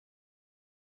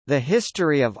The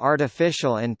history of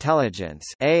artificial intelligence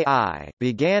 (AI)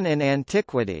 began in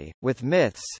antiquity, with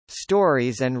myths,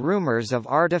 stories and rumors of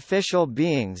artificial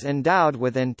beings endowed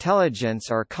with intelligence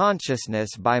or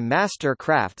consciousness by master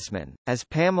craftsmen. As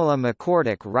Pamela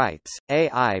McCorduck writes,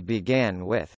 AI began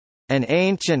with an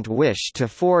ancient wish to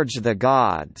forge the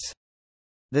gods.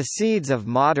 The seeds of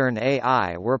modern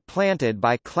AI were planted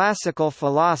by classical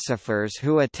philosophers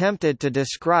who attempted to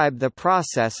describe the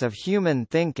process of human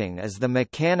thinking as the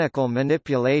mechanical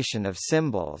manipulation of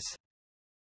symbols.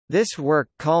 This work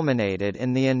culminated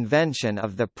in the invention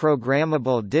of the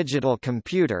programmable digital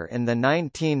computer in the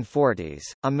 1940s,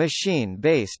 a machine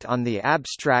based on the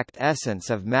abstract essence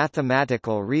of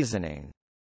mathematical reasoning.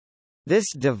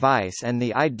 This device and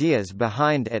the ideas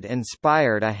behind it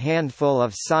inspired a handful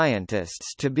of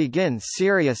scientists to begin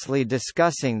seriously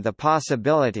discussing the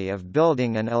possibility of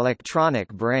building an electronic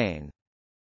brain.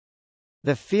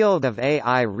 The field of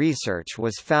AI research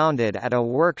was founded at a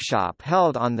workshop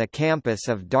held on the campus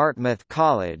of Dartmouth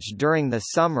College during the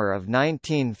summer of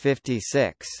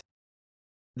 1956.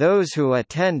 Those who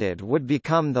attended would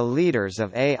become the leaders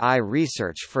of AI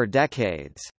research for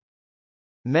decades.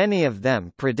 Many of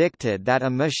them predicted that a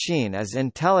machine as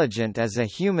intelligent as a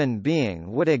human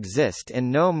being would exist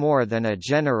in no more than a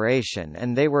generation,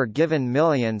 and they were given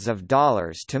millions of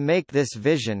dollars to make this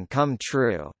vision come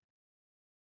true.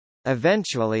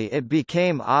 Eventually it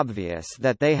became obvious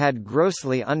that they had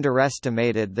grossly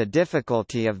underestimated the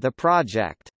difficulty of the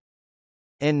project.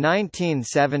 In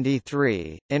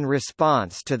 1973, in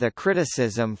response to the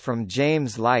criticism from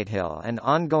James Lighthill and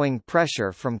ongoing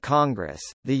pressure from Congress,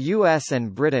 the US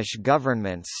and British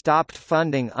governments stopped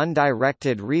funding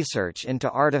undirected research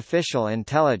into artificial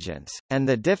intelligence, and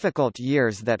the difficult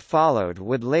years that followed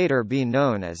would later be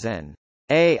known as an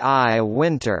AI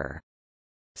winter.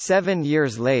 7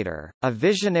 years later, a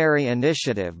visionary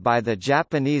initiative by the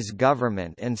Japanese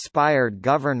government inspired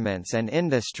governments and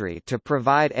industry to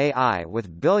provide AI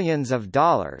with billions of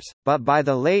dollars, but by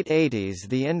the late 80s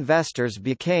the investors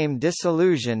became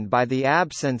disillusioned by the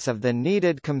absence of the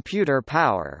needed computer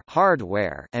power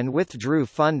hardware and withdrew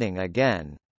funding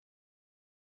again.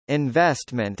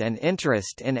 Investment and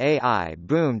interest in AI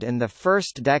boomed in the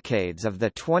first decades of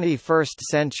the 21st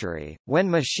century, when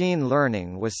machine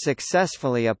learning was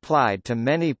successfully applied to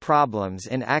many problems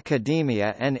in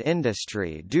academia and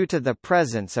industry due to the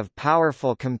presence of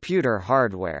powerful computer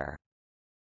hardware.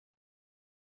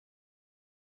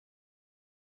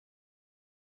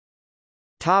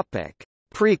 Topic: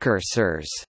 Precursors.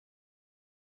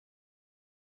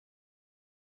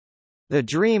 The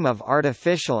dream of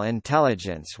artificial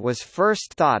intelligence was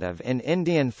first thought of in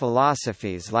Indian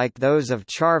philosophies like those of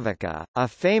Charvaka, a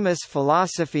famous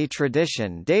philosophy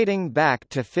tradition dating back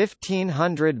to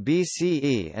 1500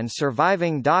 BCE and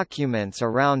surviving documents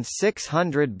around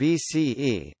 600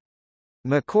 BCE.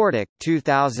 McCorduck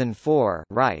 2004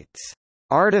 writes,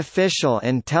 "Artificial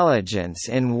intelligence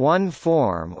in one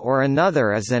form or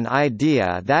another is an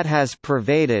idea that has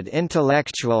pervaded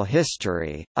intellectual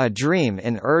history, a dream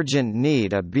in urgent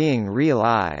need of being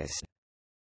realized."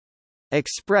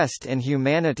 Expressed in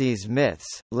humanity's myths,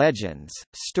 legends,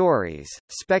 stories,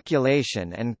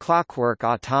 speculation and clockwork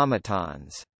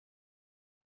automatons.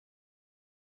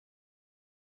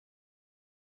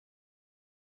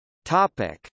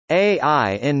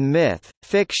 AI in myth,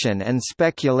 fiction and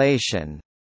speculation.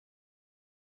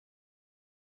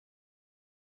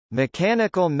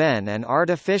 Mechanical men and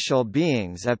artificial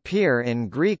beings appear in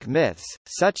Greek myths,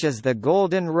 such as the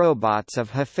golden robots of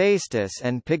Hephaestus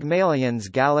and Pygmalion's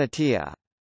Galatea.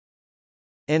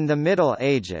 In the Middle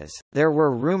Ages, there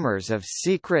were rumors of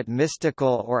secret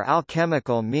mystical or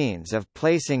alchemical means of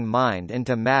placing mind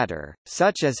into matter,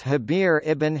 such as Habir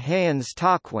ibn Hayyan's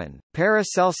Taqwan,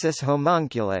 Paracelsus'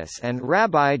 homunculus and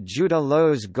Rabbi Judah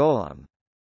Loew's golem.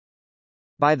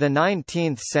 By the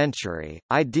 19th century,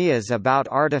 ideas about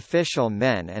artificial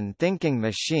men and thinking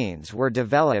machines were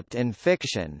developed in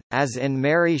fiction, as in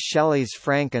Mary Shelley's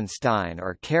Frankenstein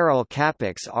or Karel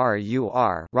Čapek's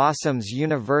Rossum's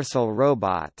Universal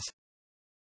Robots,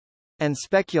 and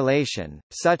speculation,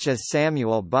 such as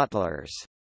Samuel Butler's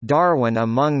Darwin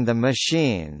Among the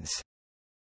Machines.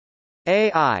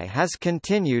 AI has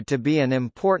continued to be an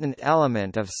important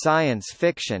element of science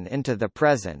fiction into the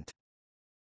present.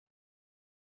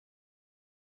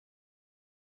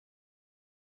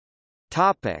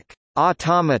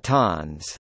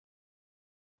 Automatons.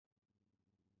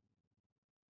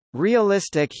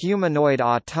 Realistic humanoid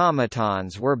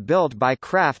automatons were built by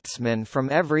craftsmen from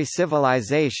every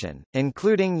civilization,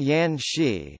 including Yan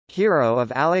Shi, hero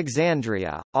of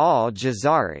Alexandria,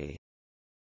 Al-Jazari,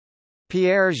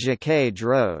 Pierre-Jacques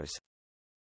Droz,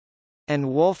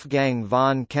 and Wolfgang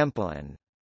von Kempelen.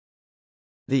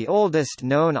 The oldest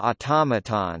known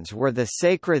automatons were the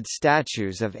sacred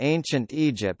statues of ancient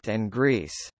Egypt and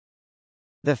Greece.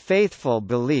 The faithful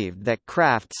believed that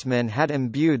craftsmen had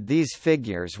imbued these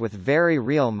figures with very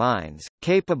real minds,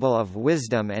 capable of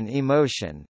wisdom and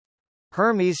emotion.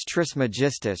 Hermes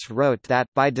Trismegistus wrote that,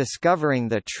 by discovering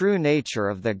the true nature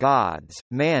of the gods,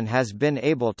 man has been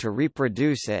able to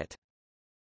reproduce it.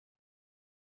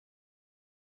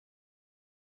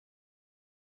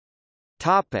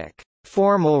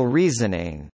 Formal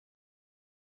reasoning.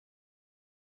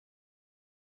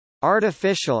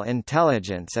 Artificial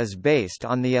intelligence is based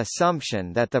on the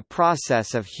assumption that the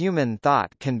process of human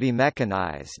thought can be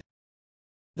mechanized.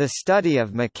 The study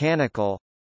of mechanical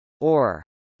or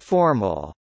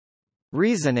formal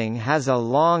reasoning has a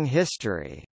long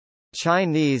history.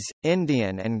 Chinese,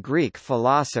 Indian and Greek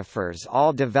philosophers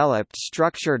all developed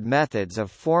structured methods of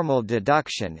formal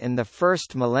deduction in the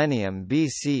first millennium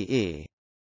BCE.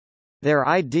 Their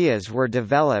ideas were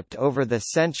developed over the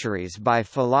centuries by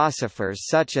philosophers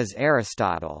such as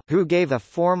Aristotle, who gave a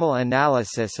formal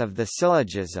analysis of the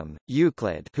syllogism,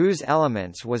 Euclid, whose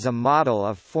elements was a model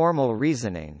of formal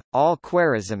reasoning,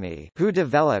 Al-Khwarizmi, who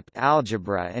developed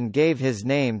algebra and gave his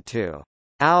name to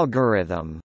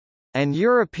algorithm, and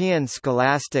European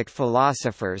scholastic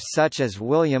philosophers such as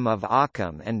William of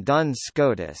Ockham and Duns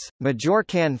Scotus.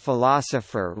 Majorcan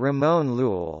philosopher Ramon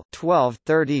Llull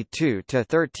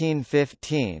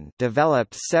 (1232–1315)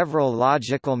 developed several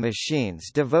logical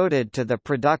machines devoted to the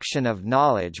production of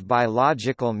knowledge by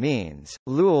logical means.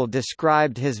 Llull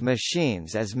described his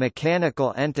machines as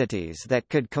mechanical entities that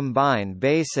could combine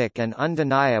basic and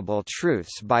undeniable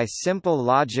truths by simple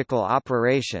logical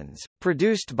operations,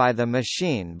 produced by the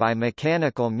machine by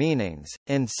mechanical meanings,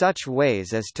 in such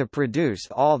ways as to produce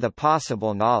all the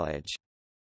possible knowledge.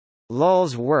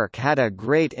 Llull's work had a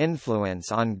great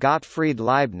influence on Gottfried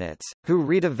Leibniz, who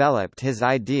redeveloped his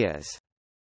ideas.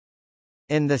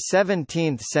 In the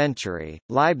 17th century,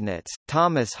 Leibniz,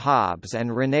 Thomas Hobbes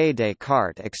and René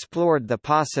Descartes explored the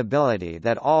possibility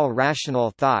that all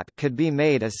rational thought could be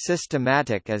made as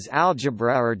systematic as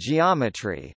algebra or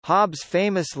geometry. Hobbes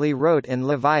famously wrote in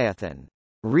Leviathan,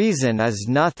 "Reason is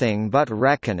nothing but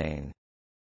reckoning."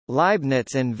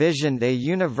 Leibniz envisioned a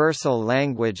universal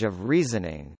language of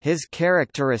reasoning, his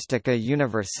Characteristica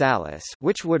Universalis,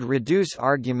 which would reduce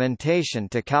argumentation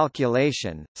to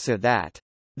calculation, so that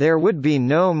there would be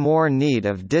no more need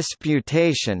of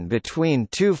disputation between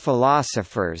two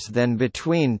philosophers than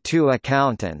between two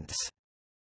accountants.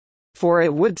 For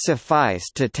it would suffice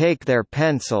to take their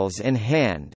pencils in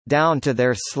hand, down to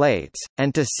their slates,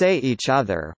 and to say each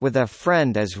other, with a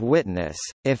friend as witness,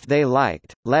 if they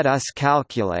liked, let us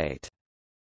calculate.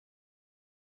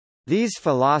 These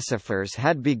philosophers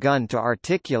had begun to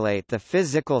articulate the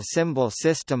physical symbol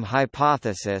system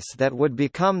hypothesis that would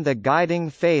become the guiding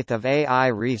faith of AI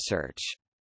research.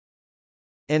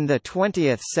 In the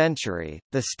 20th century,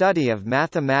 the study of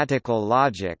mathematical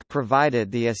logic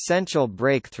provided the essential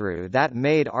breakthrough that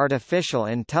made artificial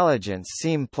intelligence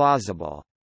seem plausible.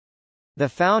 The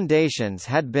foundations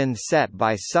had been set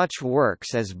by such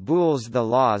works as Boole's The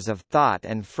Laws of Thought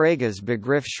and Frege's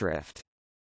Begriffsschrift.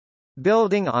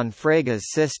 Building on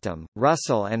Frege's system,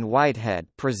 Russell and Whitehead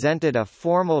presented a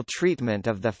formal treatment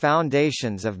of the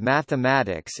foundations of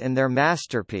mathematics in their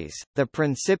masterpiece, the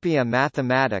Principia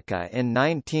Mathematica in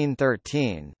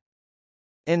 1913.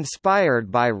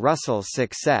 Inspired by Russell's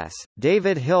success,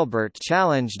 David Hilbert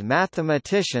challenged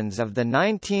mathematicians of the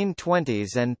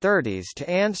 1920s and 30s to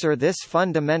answer this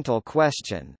fundamental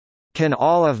question: can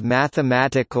all of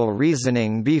mathematical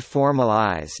reasoning be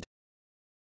formalized?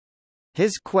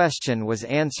 His question was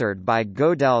answered by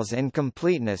Gödel's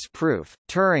incompleteness proof,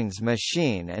 Turing's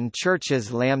machine and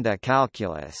Church's lambda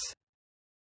calculus.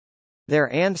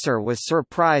 Their answer was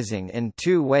surprising in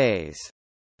two ways.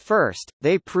 First,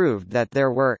 they proved that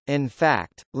there were, in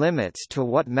fact, limits to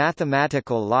what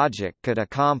mathematical logic could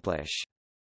accomplish.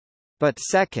 But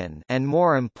second, and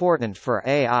more important for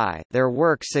AI, their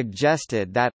work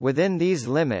suggested that, within these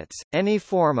limits, any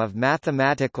form of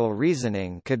mathematical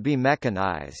reasoning could be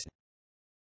mechanized.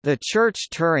 The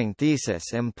Church-Turing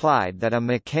thesis implied that a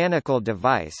mechanical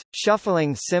device,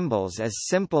 shuffling symbols as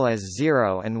simple as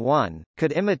 0 and 1,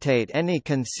 could imitate any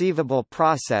conceivable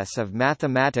process of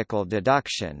mathematical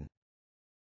deduction.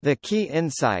 The key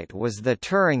insight was the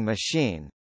Turing machine,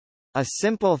 a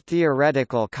simple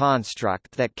theoretical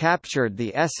construct that captured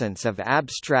the essence of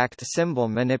abstract symbol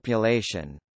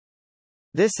manipulation.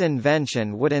 This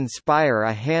invention would inspire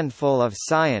a handful of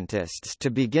scientists to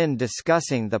begin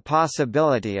discussing the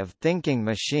possibility of thinking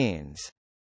machines.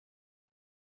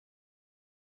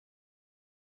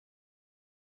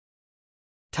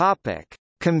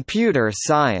 Computer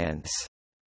science.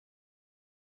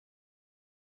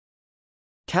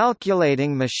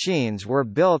 Calculating machines were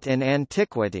built in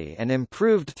antiquity and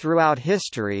improved throughout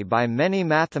history by many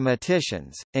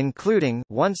mathematicians, including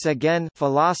once again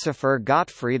philosopher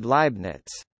Gottfried Leibniz.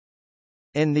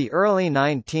 In the early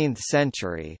 19th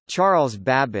century, Charles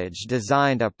Babbage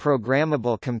designed a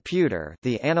programmable computer,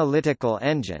 the analytical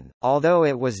engine, although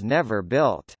it was never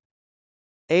built.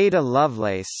 Ada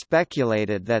Lovelace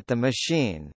speculated that the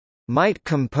machine might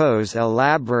compose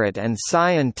elaborate and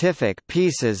scientific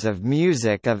pieces of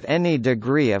music of any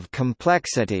degree of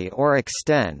complexity or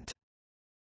extent.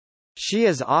 She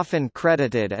is often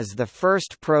credited as the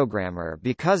first programmer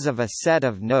because of a set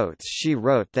of notes she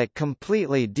wrote that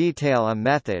completely detail a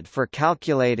method for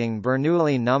calculating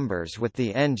Bernoulli numbers with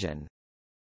the engine.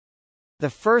 The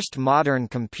first modern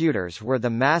computers were the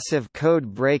massive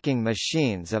code-breaking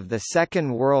machines of the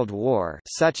Second World War,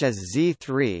 such as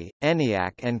Z3,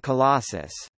 ENIAC and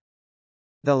Colossus.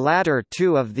 The latter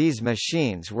two of these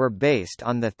machines were based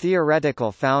on the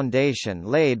theoretical foundation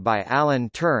laid by Alan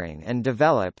Turing and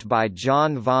developed by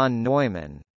John von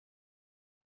Neumann.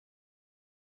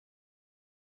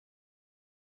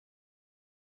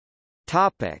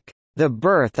 The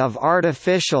birth of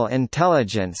artificial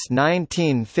intelligence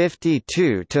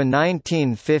 1952 to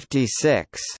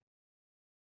 1956.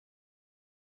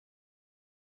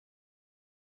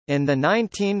 In the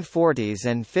 1940s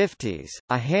and 50s,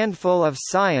 a handful of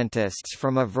scientists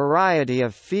from a variety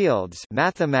of fields,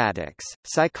 mathematics,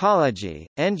 psychology,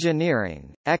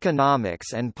 engineering,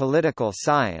 economics and political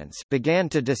science, began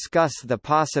to discuss the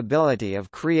possibility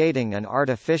of creating an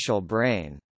artificial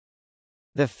brain.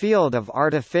 The field of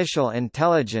artificial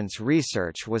intelligence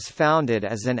research was founded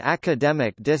as an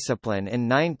academic discipline in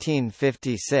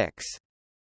 1956.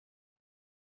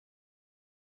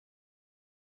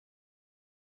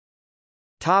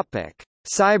 Topic: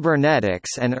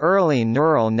 Cybernetics and early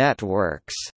neural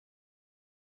networks.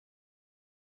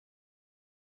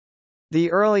 The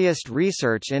earliest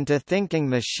research into thinking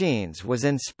machines was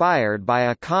inspired by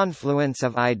a confluence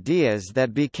of ideas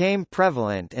that became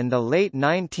prevalent in the late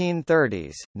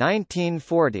 1930s,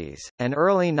 1940s, and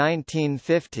early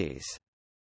 1950s.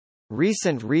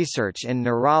 Recent research in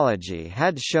neurology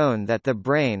had shown that the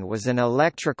brain was an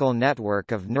electrical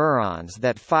network of neurons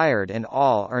that fired in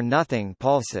all-or-nothing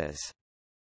pulses.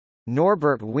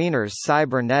 Norbert Wiener's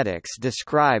Cybernetics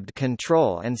described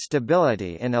control and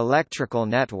stability in electrical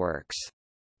networks.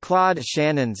 Claude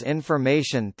Shannon's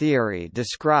information theory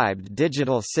described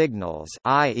digital signals,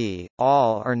 i.e.,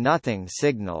 all-or-nothing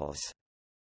signals.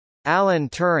 Alan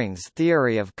Turing's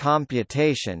theory of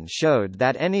computation showed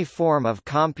that any form of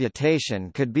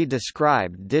computation could be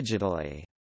described digitally.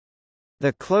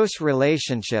 The close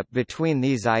relationship between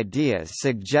these ideas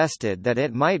suggested that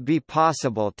it might be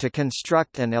possible to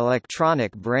construct an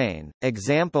electronic brain.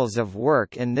 Examples of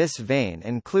work in this vein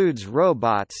includes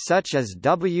robots such as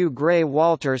W. Gray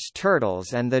Walter's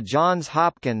Turtles and the Johns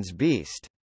Hopkins Beast.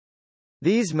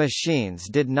 These machines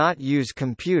did not use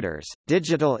computers,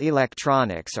 digital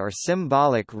electronics or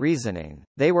symbolic reasoning,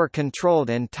 they were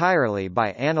controlled entirely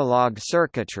by analog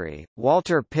circuitry.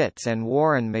 Walter Pitts and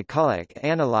Warren McCulloch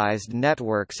analyzed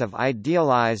networks of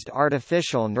idealized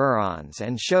artificial neurons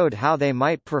and showed how they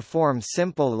might perform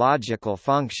simple logical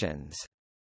functions.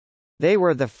 They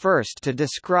were the first to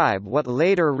describe what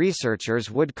later researchers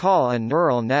would call a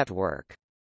neural network.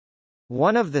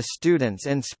 One of the students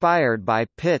inspired by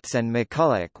Pitts and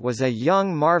McCulloch was a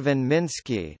young Marvin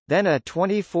Minsky, then a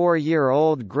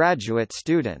 24-year-old graduate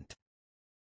student.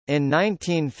 In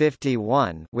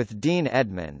 1951, with Dean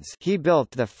Edmonds, he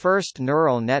built the first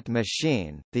neural net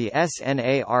machine, the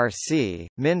SNARC.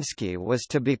 Minsky was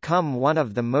to become one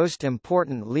of the most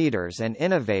important leaders and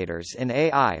innovators in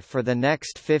AI for the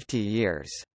next 50 years.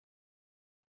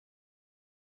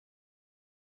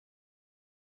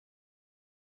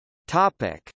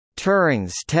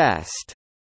 Turing's test.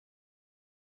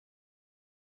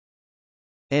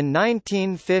 In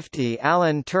 1950,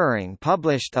 Alan Turing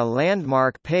published a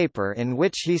landmark paper in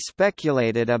which he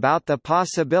speculated about the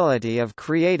possibility of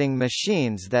creating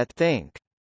machines that think.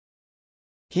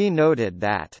 He noted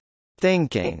that,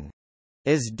 "thinking,"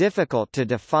 is difficult to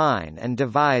define and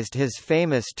devised his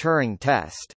famous Turing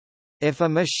test. If a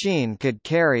machine could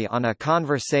carry on a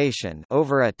conversation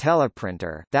over a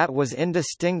teleprinter that was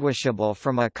indistinguishable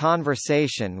from a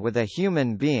conversation with a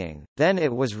human being, then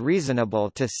it was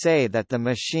reasonable to say that the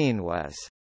machine was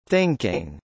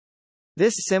thinking.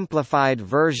 This simplified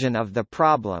version of the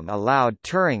problem allowed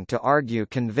Turing to argue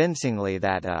convincingly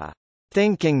that a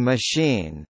thinking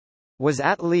machine was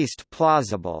at least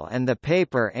plausible, and the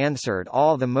paper answered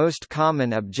all the most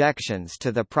common objections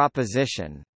to the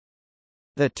proposition.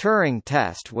 The Turing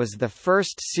test was the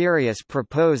first serious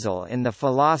proposal in the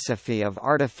philosophy of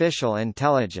artificial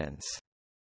intelligence.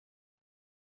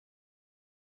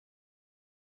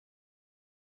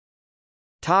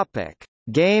 Topic: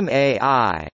 Game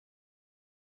AI.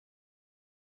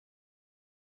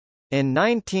 In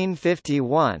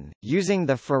 1951, using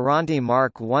the Ferranti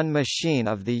Mark I machine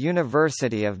of the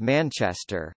University of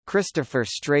Manchester, Christopher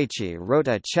Strachey wrote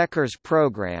a checkers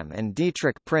program and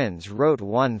Dietrich Prinz wrote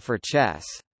one for chess.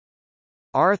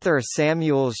 Arthur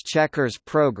Samuel's checkers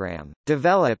program,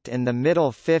 developed in the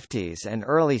middle 50s and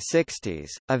early 60s,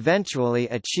 eventually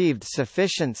achieved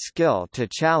sufficient skill to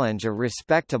challenge a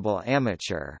respectable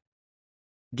amateur.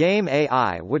 Game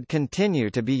AI would continue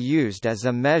to be used as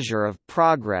a measure of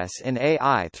progress in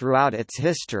AI throughout its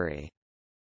history.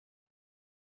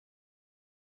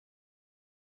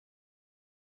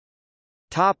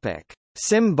 Topic: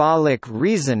 Symbolic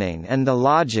reasoning and the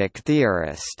logic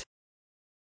theorist.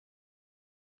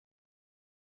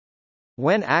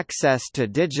 When access to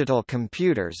digital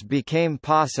computers became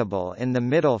possible in the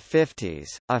middle 50s,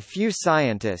 a few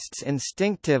scientists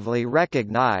instinctively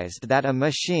recognized that a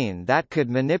machine that could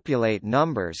manipulate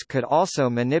numbers could also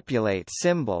manipulate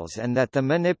symbols, and that the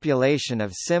manipulation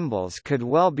of symbols could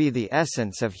well be the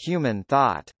essence of human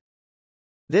thought.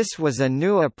 This was a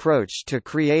new approach to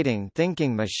creating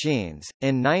thinking machines.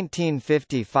 In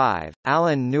 1955,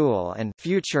 Alan Newell and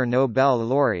future Nobel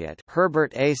laureate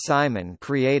Herbert A. Simon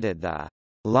created the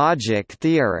Logic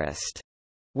Theorist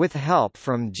with help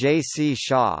from J.C.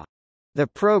 Shaw. The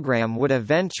program would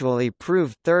eventually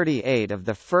prove 38 of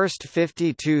the first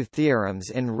 52 theorems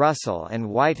in Russell and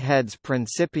Whitehead's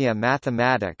Principia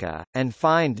Mathematica, and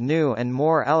find new and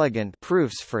more elegant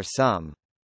proofs for some.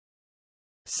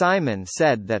 Simon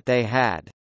said that they had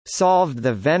solved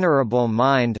the venerable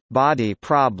mind-body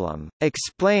problem,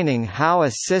 explaining how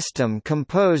a system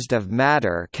composed of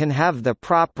matter can have the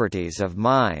properties of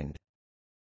mind.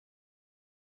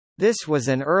 This was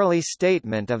an early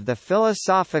statement of the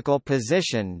philosophical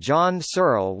position John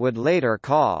Searle would later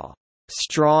call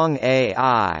strong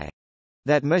AI,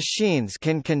 that machines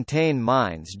can contain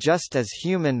minds just as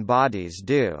human bodies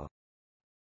do.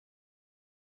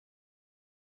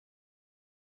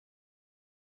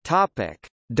 Topic: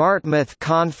 Dartmouth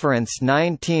Conference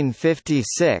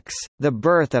 1956, the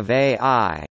birth of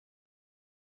AI.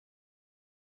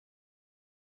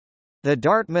 The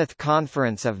Dartmouth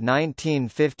Conference of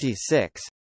 1956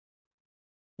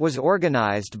 was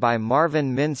organized by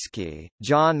Marvin Minsky,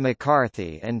 John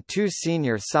McCarthy and two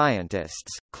senior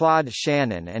scientists, Claude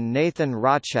Shannon and Nathan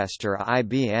Rochester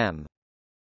IBM.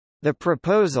 The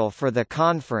proposal for the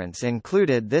conference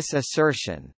included this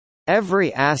assertion: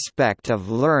 every aspect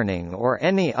of learning or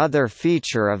any other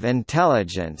feature of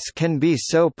intelligence can be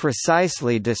so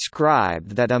precisely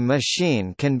described that a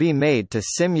machine can be made to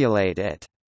simulate it.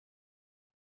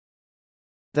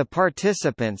 The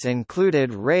participants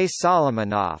included Ray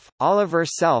Solomonoff, Oliver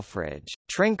Selfridge,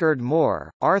 Trinkard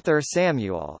Moore, Arthur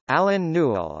Samuel, Alan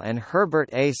Newell and Herbert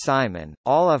A. Simon,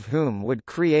 all of whom would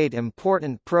create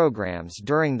important programs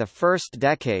during the first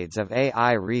decades of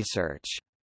AI research.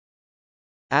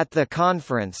 At the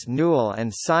conference, Newell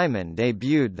and Simon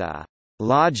debuted the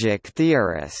Logic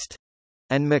Theorist,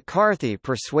 and McCarthy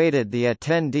persuaded the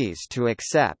attendees to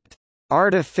accept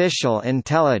artificial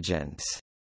intelligence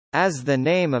as the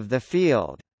name of the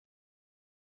field.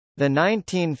 The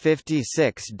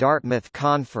 1956 Dartmouth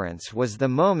Conference was the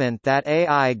moment that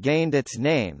AI gained its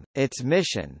name, its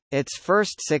mission, its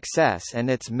first success and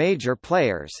its major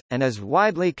players, and is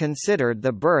widely considered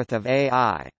the birth of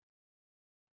AI.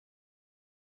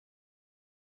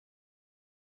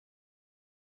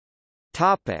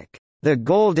 The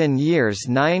Golden Years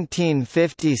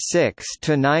 1956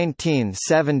 to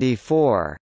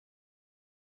 1974.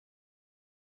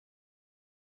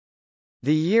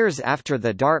 The years after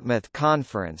the Dartmouth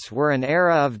Conference were an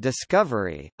era of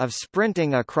discovery, of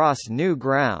sprinting across new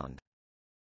ground.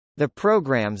 The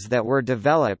programs that were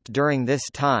developed during this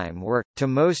time were, to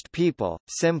most people,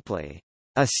 simply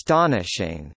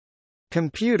astonishing.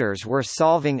 Computers were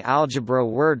solving algebra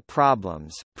word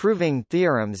problems, proving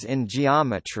theorems in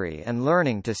geometry and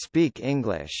learning to speak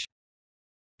English.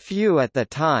 Few at the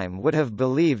time would have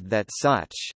believed that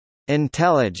such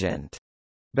intelligent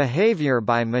behavior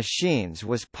by machines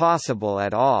was possible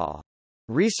at all.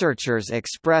 Researchers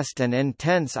expressed an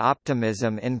intense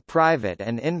optimism in private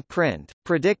and in print,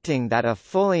 predicting that a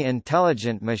fully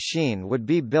intelligent machine would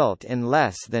be built in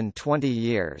less than 20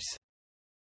 years.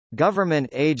 Government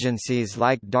agencies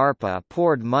like DARPA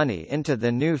poured money into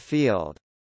the new field.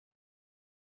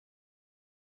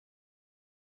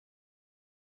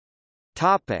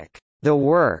 The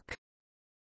work.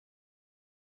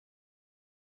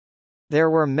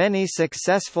 There were many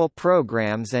successful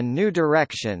programs and new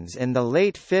directions in the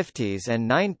late 50s and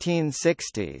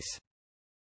 1960s.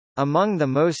 Among the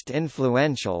most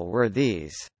influential were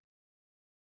these.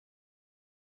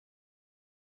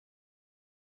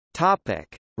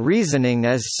 Reasoning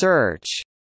as search.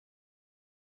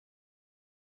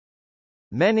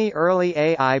 Many early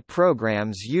AI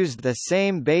programs used the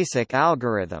same basic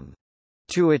algorithm.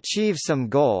 To achieve some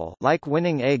goal, like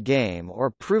winning a game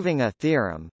or proving a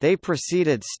theorem, they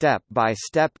proceeded step by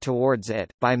step towards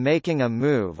it by making a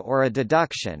move or a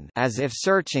deduction, as if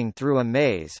searching through a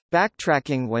maze,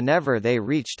 backtracking whenever they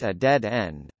reached a dead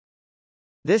end.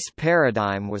 This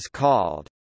paradigm was called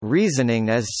reasoning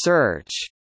as search.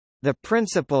 The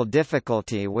principal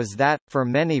difficulty was that, for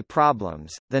many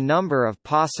problems, the number of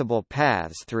possible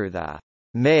paths through the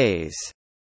maze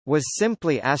was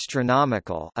simply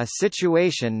astronomical, a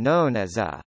situation known as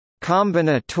a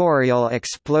combinatorial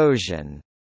explosion.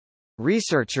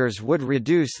 Researchers would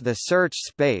reduce the search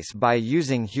space by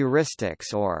using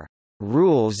heuristics or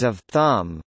rules of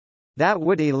thumb that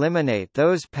would eliminate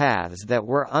those paths that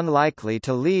were unlikely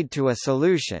to lead to a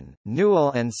solution.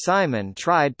 Newell and Simon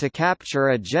tried to capture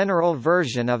a general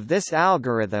version of this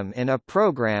algorithm in a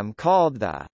program called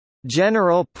the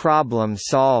General Problem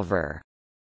Solver.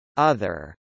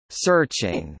 Other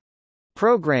searching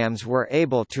programs were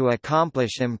able to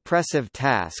accomplish impressive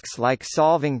tasks like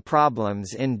solving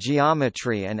problems in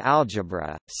geometry and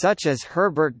algebra, such as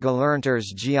Herbert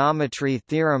Gelernter's Geometry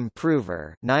Theorem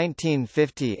Prover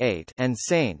 (1958) and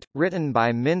Saint, written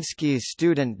by Minsky's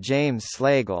student James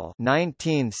Slagle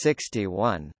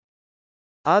 (1961).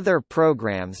 Other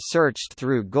programs searched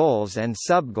through goals and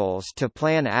subgoals to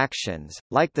plan actions,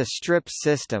 like the strip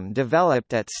system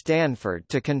developed at Stanford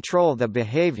to control the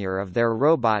behavior of their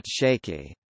robot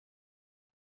Shaky.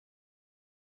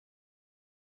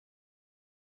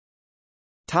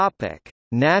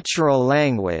 Natural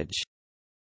language.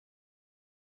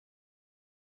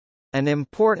 An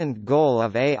important goal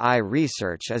of AI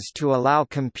research is to allow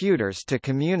computers to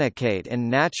communicate in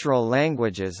natural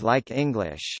languages like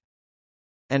English.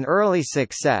 An early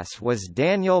success was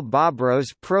Daniel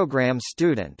Bobro's program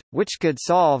Student, which could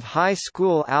solve high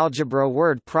school algebra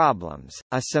word problems.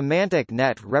 A semantic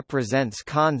net represents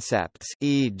concepts,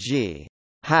 e.g.,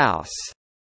 house,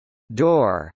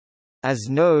 door, as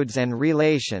nodes and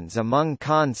relations among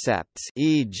concepts,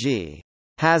 e.g.,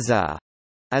 has a,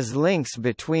 as links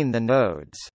between the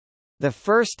nodes. The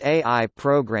first AI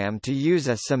program to use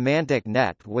a semantic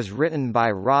net was written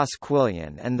by Ross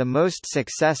Quillian, and the most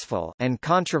successful and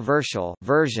controversial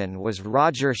version was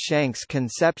Roger Shank's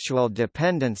conceptual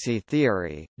dependency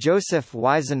theory. Joseph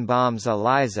Weizenbaum's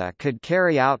ELIZA could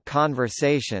carry out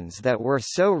conversations that were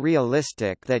so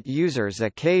realistic that users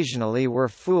occasionally were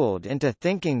fooled into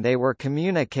thinking they were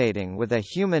communicating with a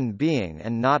human being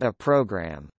and not a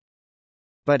program.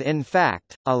 But in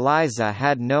fact, ELIZA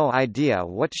had no idea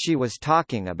what she was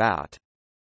talking about.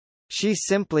 She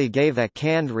simply gave a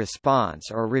canned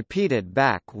response or repeated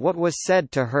back what was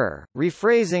said to her,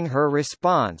 rephrasing her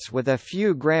response with a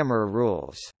few grammar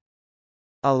rules.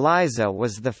 ELIZA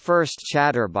was the first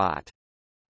chatterbot.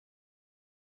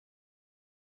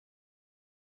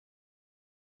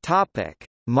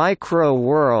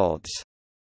 Micro-worlds.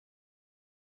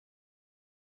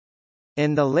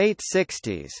 In the late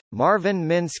 60s, Marvin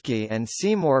Minsky and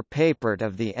Seymour Papert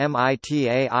of the MIT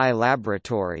AI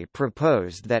Laboratory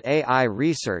proposed that AI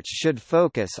research should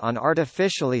focus on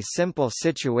artificially simple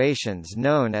situations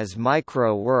known as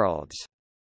micro-worlds.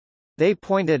 They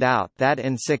pointed out that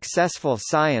in successful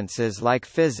sciences like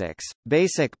physics,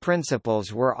 basic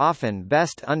principles were often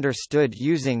best understood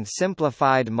using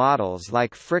simplified models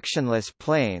like frictionless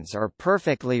planes or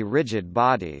perfectly rigid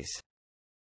bodies.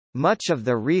 Much of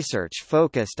the research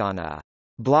focused on a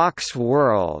blocks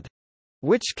world,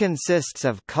 which consists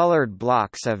of colored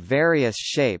blocks of various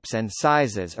shapes and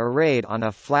sizes arrayed on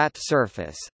a flat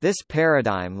surface. This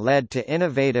paradigm led to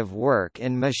innovative work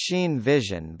in machine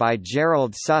vision by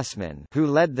Gerald Sussman, who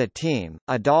led the team,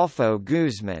 Adolfo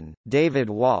Guzman, David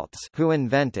Waltz, who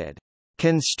invented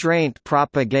constraint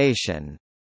propagation,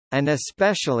 and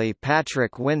especially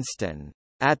Patrick Winston.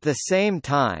 At the same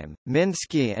time,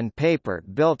 Minsky and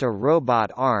Papert built a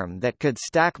robot arm that could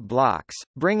stack blocks,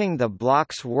 bringing the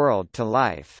blocks world to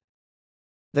life.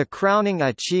 The crowning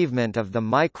achievement of the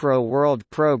Micro-World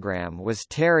program was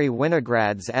Terry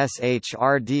Winograd's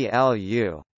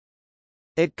SHRDLU.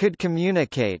 It could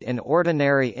communicate in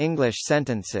ordinary English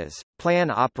sentences, plan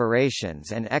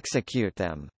operations and execute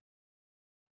them.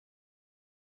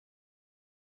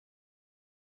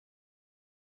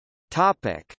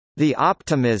 the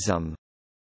optimism.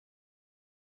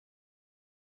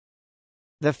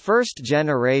 The first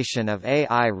generation of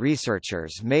AI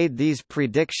researchers made these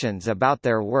predictions about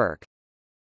their work.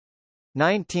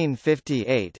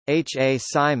 1958, H. A.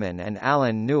 Simon and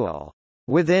Alan Newell.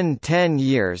 Within 10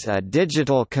 years a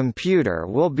digital computer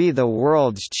will be the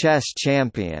world's chess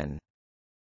champion.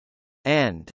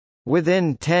 And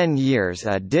within 10 years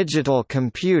a digital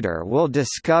computer will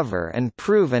discover and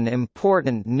prove an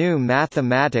important new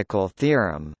mathematical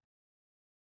theorem.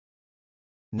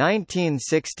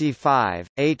 1965,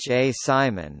 H. A.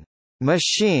 Simon.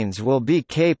 Machines will be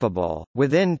capable,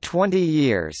 within 20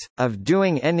 years, of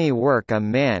doing any work a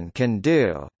man can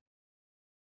do.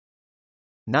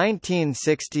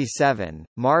 1967,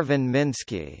 Marvin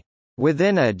Minsky.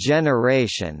 Within a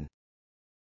generation.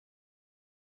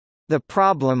 The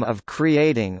problem of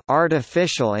creating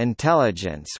artificial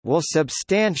intelligence will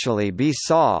substantially be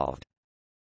solved.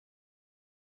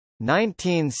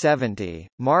 1970,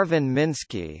 Marvin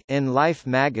Minsky in Life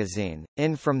magazine,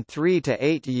 in from 3 to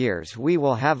 8 years we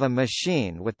will have a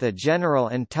machine with the general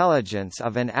intelligence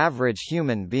of an average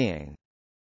human being.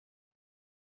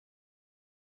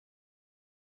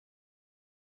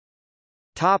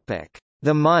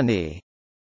 The money.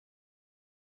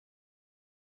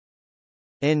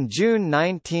 In June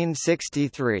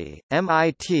 1963,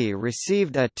 MIT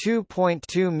received a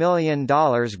 $2.2 million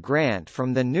grant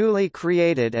from the newly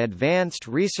created Advanced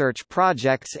Research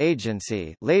Projects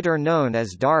Agency, later known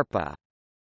as DARPA.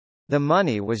 The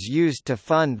money was used to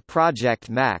fund Project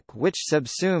Mac, which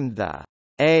subsumed the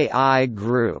AI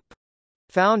Group,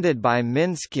 founded by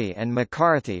Minsky and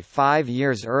McCarthy 5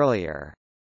 years earlier.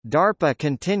 DARPA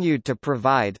continued to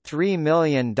provide $3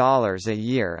 million a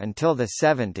year until the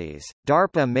 70s.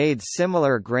 DARPA made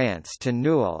similar grants to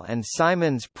Newell and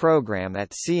Simon's program at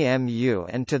CMU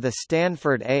and to the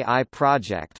Stanford AI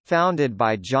Project, founded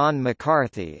by John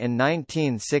McCarthy in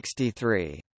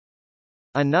 1963.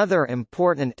 Another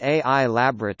important AI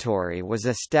laboratory was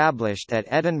established at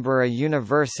Edinburgh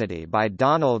University by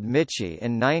Donald Michie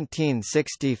in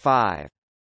 1965.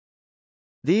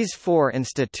 These 4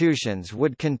 institutions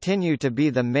would continue to be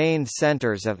the main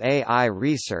centers of AI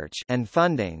research and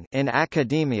funding in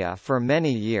academia for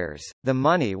many years. The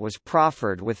money was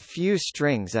proffered with few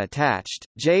strings attached.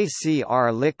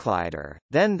 J.C.R. Licklider,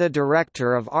 then the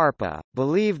director of ARPA,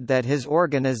 believed that his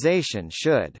organization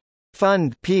should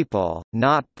fund people,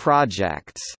 not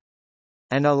projects,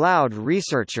 and allowed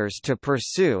researchers to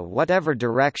pursue whatever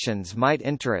directions might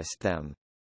interest them.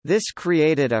 This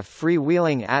created a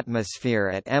freewheeling atmosphere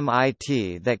at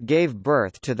MIT that gave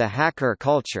birth to the hacker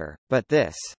culture, but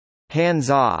this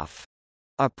hands-off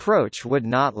approach would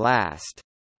not last.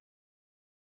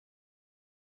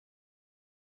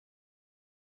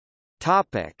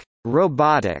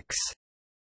 Robotics.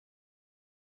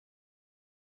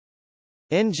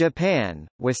 In Japan,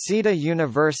 Waseda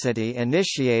University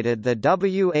initiated the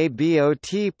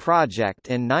WABOT project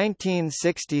in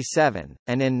 1967,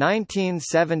 and in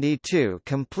 1972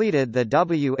 completed the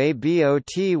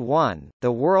WABOT-1, the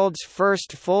world's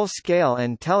first full-scale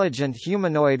intelligent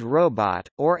humanoid robot,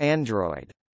 or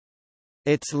android.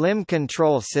 Its limb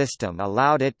control system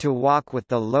allowed it to walk with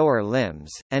the lower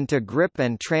limbs, and to grip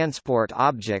and transport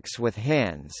objects with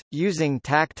hands, using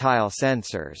tactile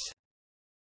sensors.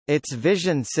 Its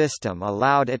vision system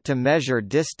allowed it to measure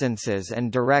distances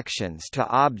and directions to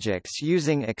objects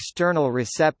using external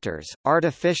receptors,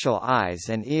 artificial eyes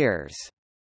and ears.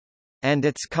 And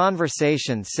its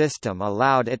conversation system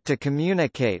allowed it to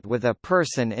communicate with a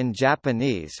person in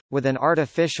Japanese, with an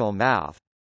artificial mouth.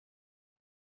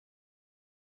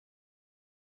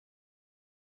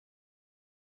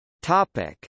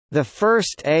 The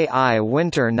first AI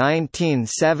winter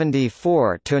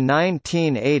 1974 to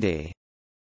 1980.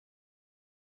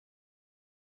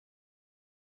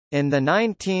 In the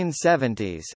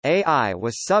 1970s, AI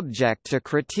was subject to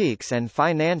critiques and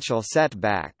financial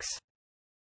setbacks.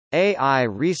 AI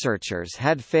researchers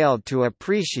had failed to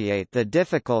appreciate the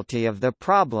difficulty of the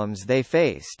problems they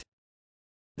faced.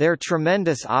 Their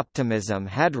tremendous optimism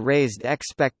had raised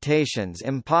expectations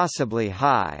impossibly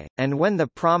high, and when the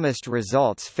promised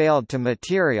results failed to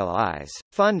materialize,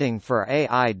 funding for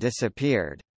AI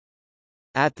disappeared.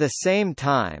 At the same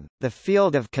time, the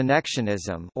field of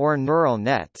connectionism or neural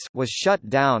nets was shut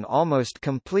down almost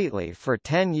completely for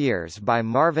 10 years by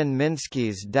Marvin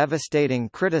Minsky's devastating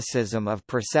criticism of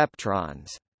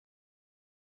perceptrons.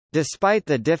 Despite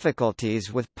the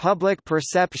difficulties with public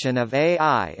perception of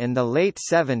AI in the late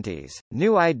 70s,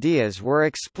 new ideas were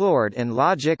explored in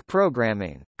logic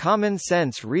programming, common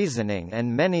sense reasoning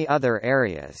and many other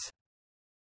areas.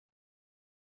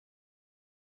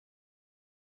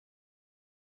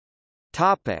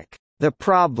 The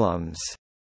problems.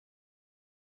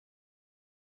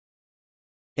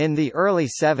 In the early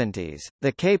 70s,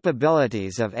 the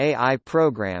capabilities of AI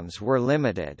programs were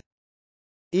limited.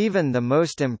 Even the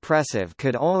most impressive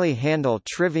could only handle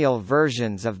trivial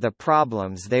versions of the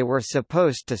problems they were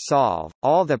supposed to solve.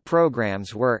 All the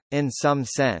programs were, in some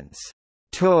sense,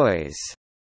 toys.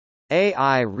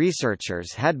 AI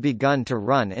researchers had begun to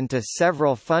run into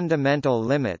several fundamental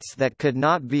limits that could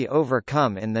not be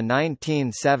overcome in the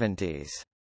 1970s.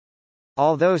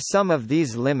 Although some of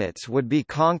these limits would be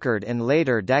conquered in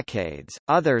later decades,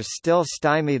 others still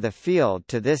stymie the field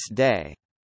to this day.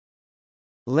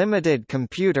 Limited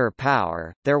computer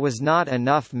power, there was not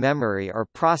enough memory or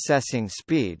processing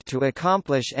speed to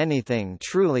accomplish anything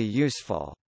truly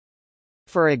useful.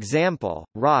 For example,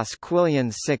 Ross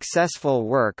Quillian's successful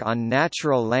work on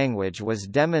natural language was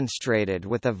demonstrated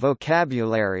with a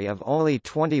vocabulary of only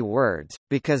 20 words,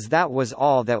 because that was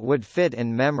all that would fit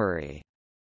in memory.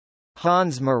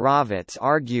 Hans Moravec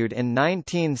argued in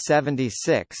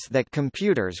 1976 that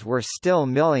computers were still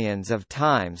millions of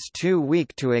times too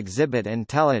weak to exhibit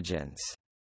intelligence.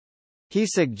 He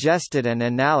suggested an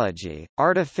analogy: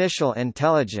 artificial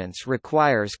intelligence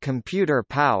requires computer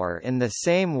power in the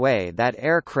same way that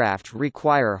aircraft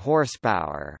require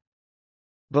horsepower.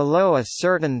 Below a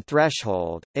certain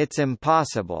threshold, it's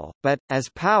impossible, but, as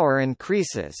power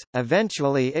increases,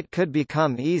 eventually it could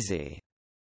become easy.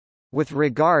 With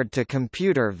regard to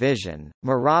computer vision,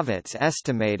 Moravec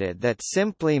estimated that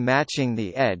simply matching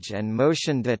the edge and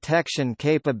motion detection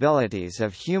capabilities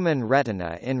of human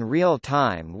retina in real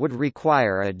time would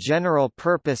require a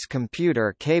general-purpose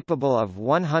computer capable of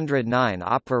 109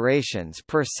 operations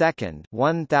per second,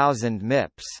 1000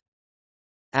 MIPS.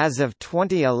 As of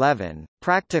 2011,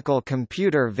 practical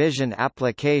computer vision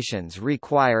applications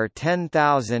require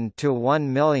 10,000 to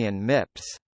 1 million MIPS.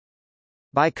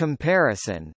 By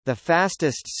comparison, the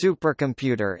fastest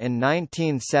supercomputer in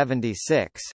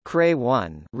 1976, Cray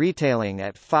 1, retailing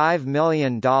at $5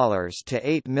 million to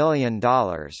 $8 million,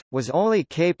 was only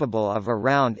capable of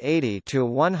around 80 to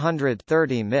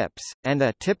 130 MIPS, and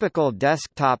a typical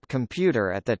desktop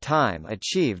computer at the time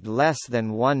achieved less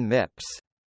than 1 MIPS.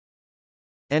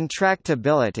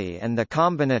 Intractability and the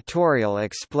combinatorial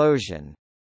explosion.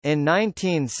 In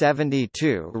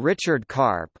 1972, Richard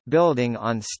Karp, building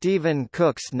on Stephen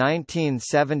Cook's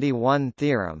 1971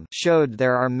 theorem, showed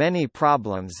there are many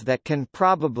problems that can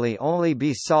probably only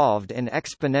be solved in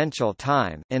exponential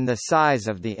time in the size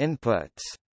of the inputs.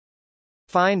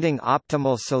 Finding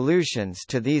optimal solutions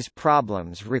to these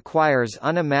problems requires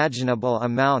unimaginable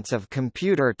amounts of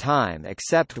computer time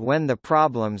except when the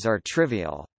problems are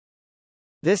trivial.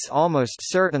 This almost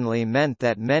certainly meant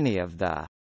that many of the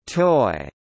toy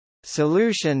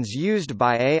solutions used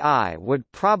by AI would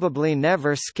probably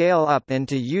never scale up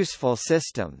into useful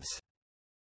systems.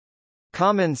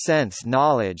 Common sense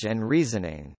knowledge and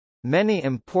reasoning. Many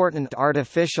important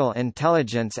artificial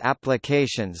intelligence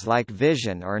applications like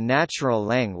vision or natural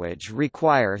language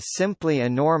require simply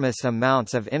enormous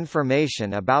amounts of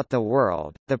information about the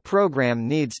world. The program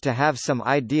needs to have some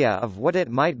idea of what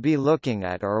it might be looking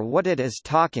at or what it is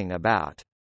talking about.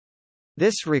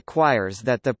 This requires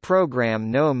that the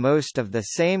program know most of the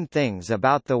same things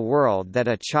about the world that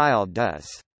a child does.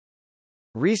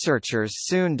 Researchers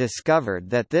soon discovered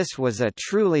that this was a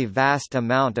truly vast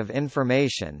amount of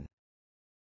information.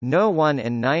 No one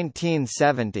in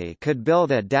 1970 could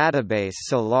build a database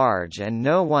so large, and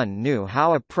no one knew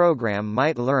how a program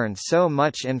might learn so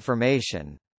much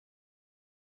information.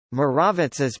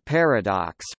 Moravec's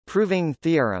paradox, proving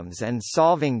theorems and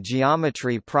solving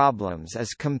geometry problems,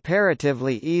 is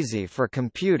comparatively easy for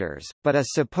computers, but a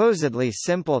supposedly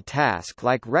simple task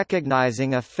like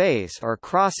recognizing a face or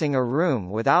crossing a room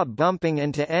without bumping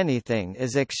into anything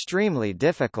is extremely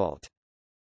difficult.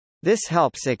 This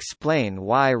helps explain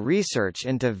why research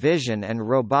into vision and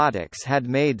robotics had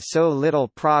made so little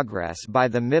progress by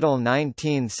the middle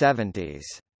 1970s.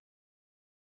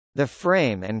 The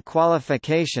frame and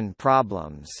qualification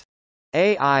problems.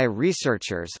 AI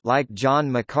researchers like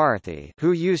John McCarthy,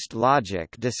 who used logic,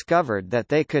 discovered that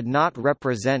they could not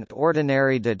represent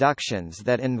ordinary deductions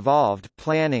that involved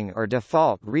planning or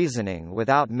default reasoning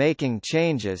without making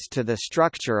changes to the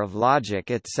structure of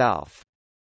logic itself.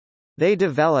 They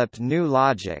developed new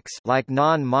logics like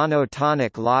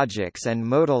non-monotonic logics and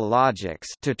modal logics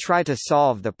to try to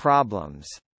solve the problems.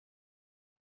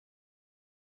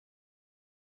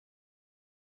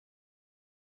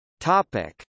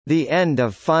 The end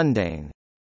of funding.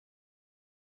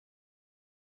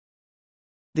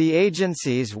 The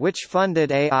agencies which funded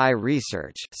AI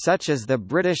research, such as the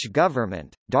British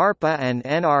government, DARPA and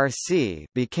NRC,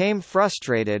 became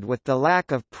frustrated with the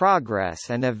lack of progress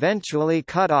and eventually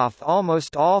cut off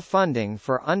almost all funding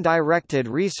for undirected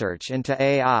research into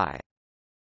AI.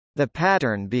 The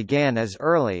pattern began as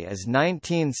early as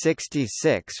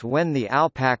 1966 when the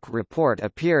ALPAC report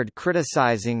appeared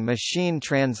criticizing machine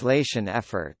translation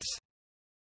efforts.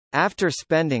 After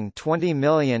spending $20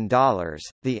 million,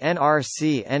 the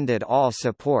NRC ended all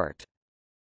support.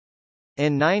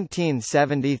 In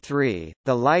 1973,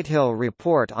 the Lighthill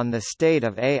Report on the State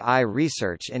of AI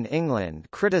Research in England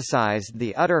criticised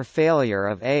the utter failure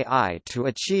of AI to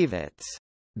achieve its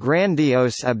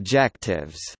grandiose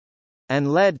objectives,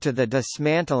 and led to the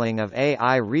dismantling of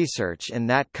AI research in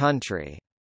that country.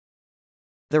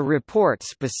 The report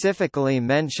specifically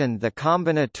mentioned the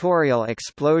combinatorial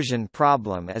explosion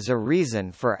problem as a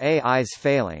reason for AI's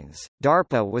failings.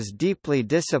 DARPA was deeply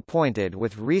disappointed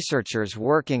with researchers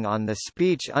working on the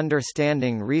Speech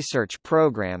Understanding Research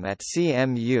Program at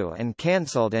CMU and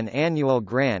cancelled an annual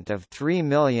grant of $3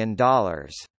 million. By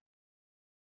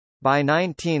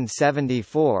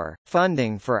 1974,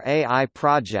 funding for AI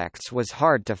projects was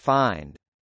hard to find.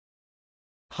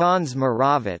 Hans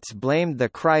Moravec blamed the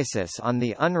crisis on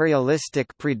the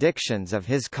unrealistic predictions of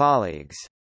his colleagues.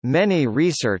 Many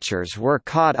researchers were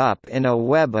caught up in a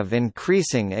web of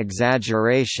increasing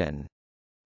exaggeration.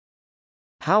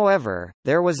 However,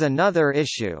 there was another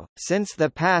issue. Since the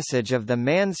passage of the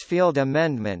Mansfield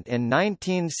Amendment in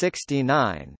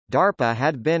 1969, DARPA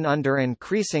had been under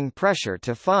increasing pressure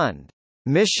to fund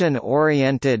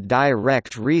mission-oriented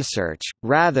direct research,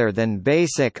 rather than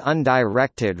basic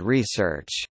undirected research.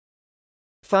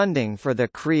 Funding for the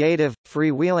creative,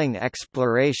 freewheeling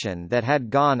exploration that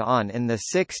had gone on in the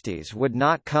 60s would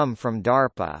not come from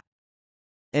DARPA.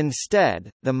 Instead,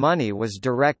 the money was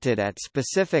directed at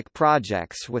specific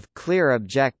projects with clear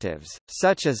objectives,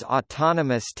 such as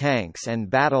autonomous tanks and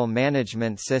battle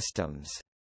management systems.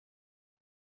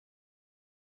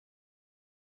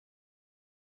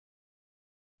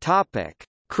 Topic: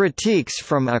 Critiques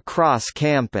from across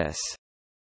campus.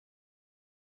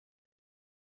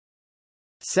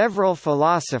 Several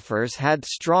philosophers had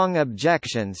strong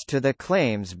objections to the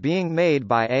claims being made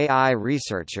by AI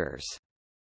researchers.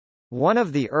 One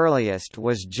of the earliest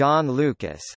was John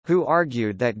Lucas, who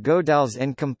argued that Gödel's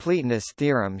incompleteness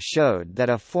theorem showed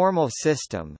that a formal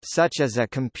system, such as a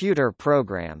computer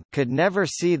program, could never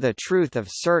see the truth of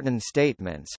certain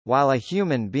statements, while a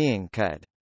human being could.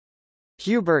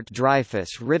 Hubert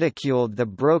Dreyfus ridiculed the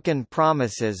broken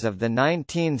promises of the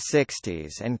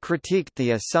 1960s and critiqued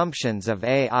the assumptions of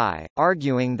AI,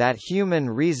 arguing that human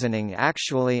reasoning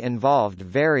actually involved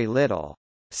very little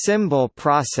symbol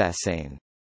processing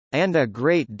and a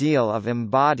great deal of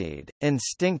embodied,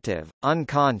 instinctive,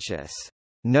 unconscious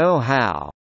know-how.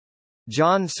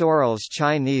 John Searle's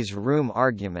Chinese room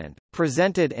argument,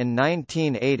 presented in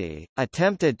 1980,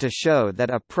 attempted to show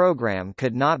that a program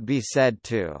could not be said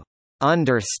to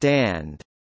understand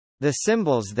the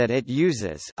symbols that it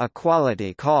uses, a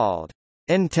quality called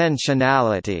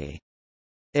intentionality.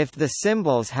 If the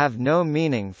symbols have no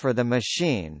meaning for the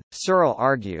machine, Searle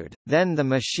argued, then the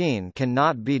machine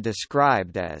cannot be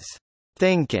described as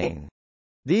thinking.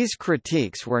 These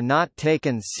critiques were not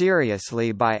taken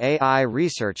seriously by AI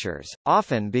researchers,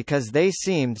 often because they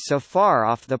seemed so far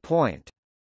off the point.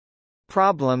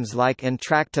 Problems like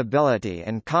intractability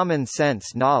and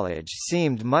common-sense knowledge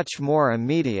seemed much more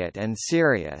immediate and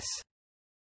serious.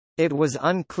 It was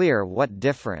unclear what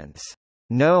difference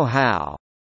know-how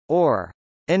or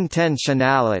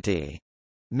intentionality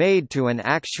made to an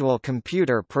actual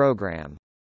computer program.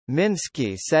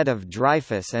 Minsky said of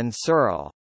Dreyfus and Searle,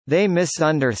 "They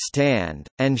misunderstand,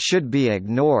 and should be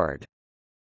ignored."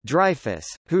 Dreyfus,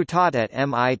 who taught at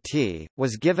MIT,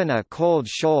 was given a cold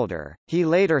shoulder. He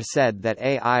later said that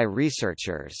AI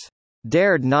researchers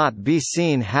dared not be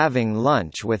seen having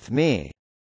lunch with me.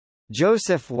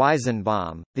 Joseph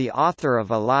Weizenbaum, the author of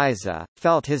ELIZA,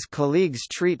 felt his colleagues'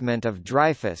 treatment of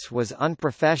Dreyfus was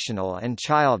unprofessional and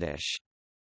childish.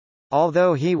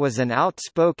 Although he was an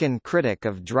outspoken critic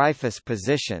of Dreyfus'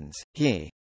 positions,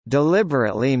 he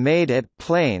deliberately made it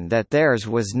plain that theirs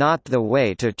was not the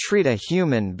way to treat a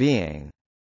human being.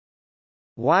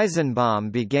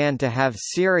 Weizenbaum began to have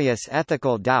serious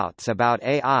ethical doubts about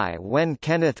AI when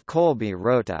Kenneth Colby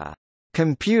wrote a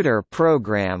computer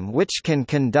program which can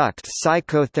conduct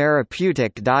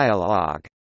psychotherapeutic dialogue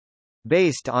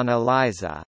based on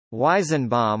ELIZA.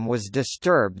 Weizenbaum was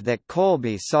disturbed that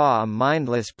Colby saw a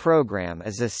mindless program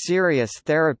as a serious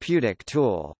therapeutic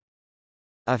tool.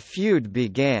 A feud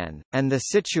began, and the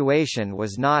situation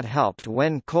was not helped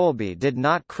when Colby did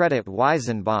not credit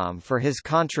Weizenbaum for his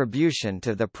contribution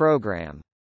to the program.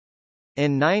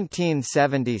 In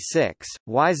 1976,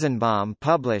 Weizenbaum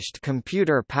published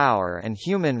Computer Power and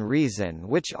Human Reason,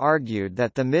 which argued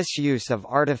that the misuse of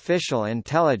artificial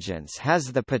intelligence has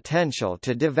the potential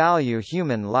to devalue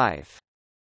human life.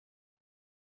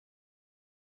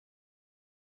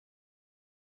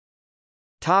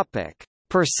 Topic: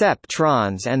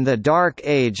 Perceptrons and the Dark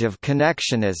Age of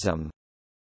Connectionism.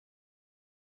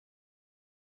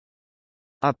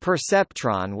 A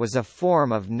perceptron was a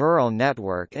form of neural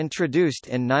network introduced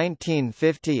in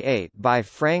 1958 by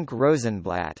Frank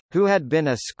Rosenblatt, who had been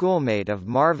a schoolmate of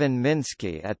Marvin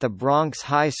Minsky at the Bronx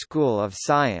High School of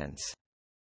Science.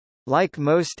 Like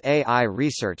most AI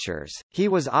researchers, he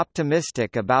was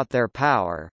optimistic about their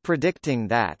power, predicting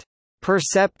that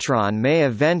perceptron may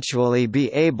eventually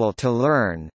be able to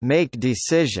learn, make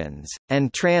decisions,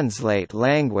 and translate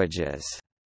languages.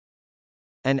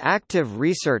 An active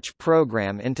research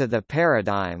program into the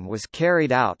paradigm was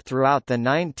carried out throughout the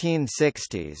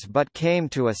 1960s but came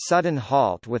to a sudden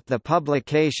halt with the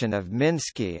publication of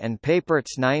Minsky and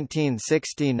Papert's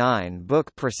 1969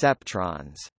 book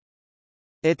Perceptrons.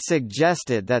 It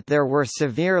suggested that there were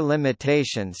severe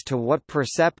limitations to what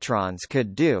perceptrons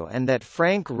could do and that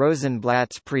Frank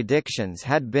Rosenblatt's predictions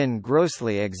had been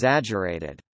grossly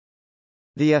exaggerated.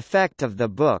 The effect of the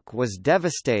book was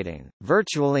devastating.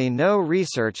 Virtually no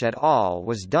research at all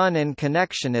was done in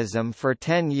connectionism for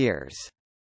 10 years.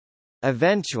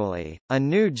 Eventually, a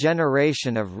new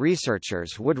generation of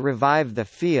researchers would revive the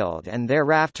field, and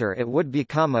thereafter it would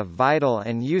become a vital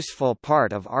and useful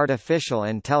part of artificial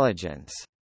intelligence.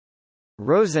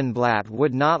 Rosenblatt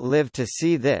would not live to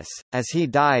see this, as he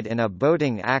died in a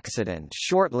boating accident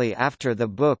shortly after the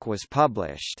book was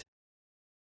published.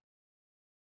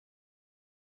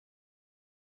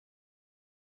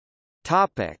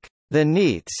 The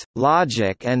NEATs,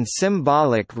 logic and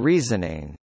symbolic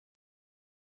reasoning.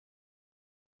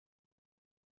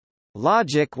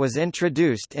 Logic was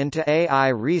introduced into AI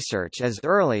research as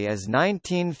early as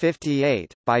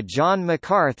 1958, by John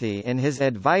McCarthy in his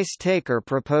Advice Taker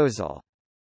proposal.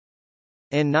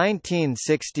 In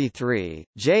 1963,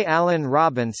 J. Allen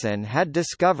Robinson had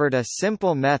discovered a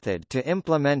simple method to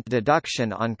implement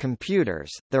deduction on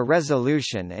computers, the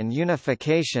resolution and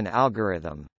unification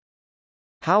algorithm.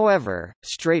 However,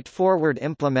 straightforward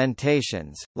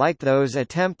implementations, like those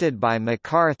attempted by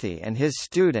McCarthy and his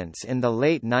students in the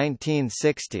late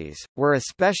 1960s, were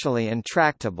especially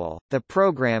intractable. The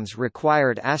programs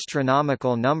required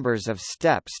astronomical numbers of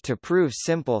steps to prove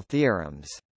simple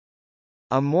theorems.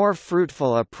 A more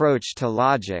fruitful approach to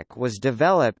logic was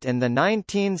developed in the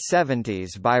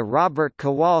 1970s by Robert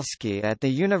Kowalski at the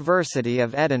University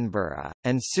of Edinburgh,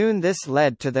 and soon this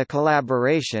led to the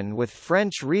collaboration with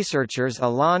French researchers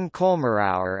Alain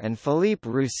Kolmarauer and Philippe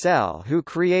Roussel, who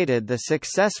created the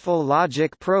successful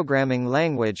logic programming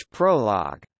language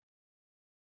Prolog.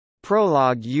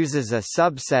 Prolog uses a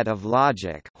subset of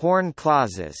logic horn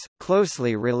clauses,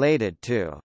 closely related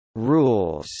to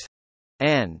rules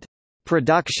and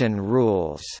production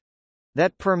rules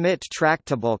that permit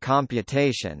tractable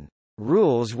computation.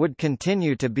 Rules would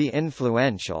continue to be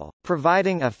influential,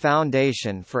 providing a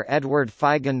foundation for Edward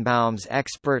Feigenbaum's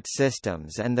expert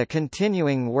systems and the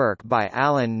continuing work by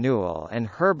Alan Newell and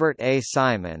Herbert A.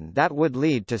 Simon that would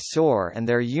lead to SOAR and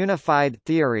their unified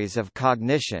theories of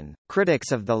cognition.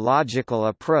 Critics of the logical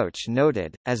approach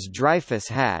noted, as Dreyfus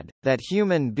had, that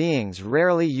human beings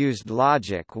rarely used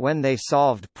logic when they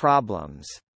solved problems.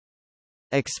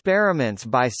 Experiments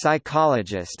by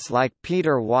psychologists like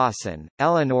Peter Wasson,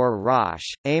 Eleanor Rosch,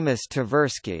 Amos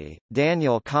Tversky,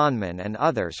 Daniel Kahneman and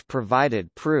others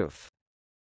provided proof.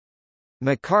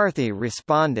 McCarthy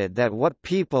responded that what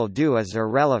people do is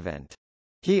irrelevant.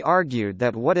 He argued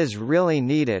that what is really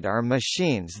needed are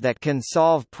machines that can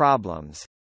solve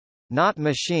problems—not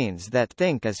machines that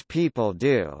think as people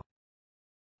do.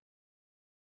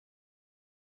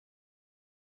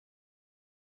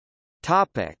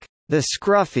 The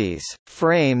scruffies,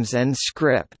 frames and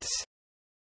scripts.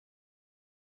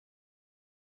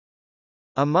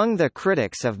 Among the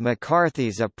critics of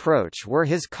McCarthy's approach were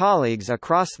his colleagues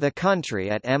across the country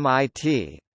at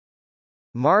MIT.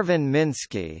 Marvin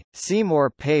Minsky, Seymour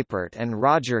Papert and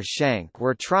Roger Schenck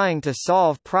were trying to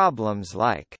solve problems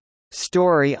like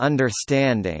story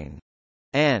understanding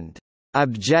and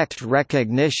object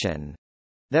recognition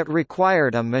that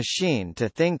required a machine to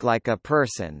think like a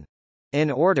person. In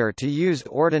order to use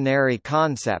ordinary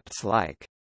concepts like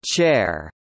chair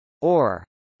or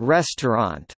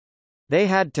restaurant, They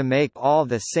had to make all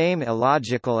the same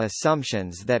illogical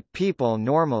assumptions that people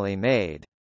normally made.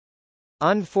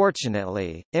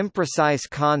 Unfortunately, imprecise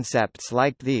concepts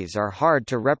like these are hard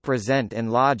to represent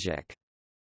in logic.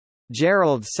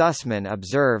 Gerald Sussman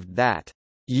observed that,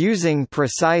 "Using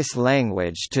precise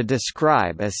language to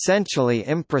describe essentially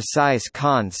imprecise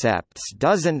concepts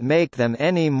doesn't make them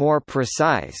any more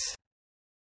precise."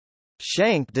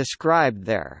 Schenck described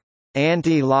their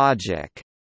anti-logic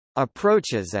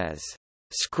approaches as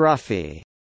scruffy,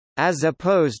 as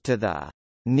opposed to the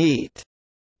neat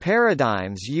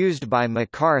paradigms used by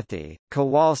McCarthy,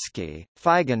 Kowalski,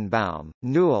 Feigenbaum,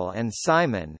 Newell and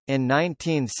Simon. In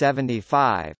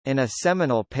 1975, in a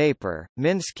seminal paper,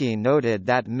 Minsky noted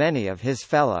that many of his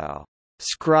fellow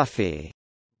scruffy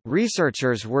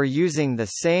researchers were using the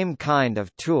same kind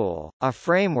of tool, a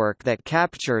framework that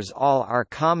captures all our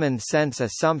common-sense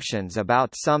assumptions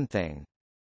about something.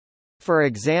 For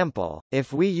example,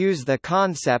 if we use the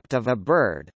concept of a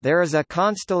bird, there is a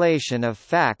constellation of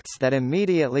facts that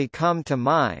immediately come to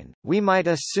mind. We might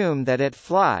assume that it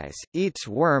flies, eats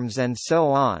worms and so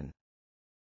on.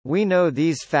 We know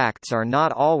these facts are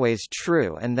not always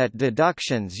true and that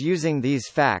deductions using these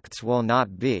facts will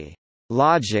not be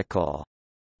logical.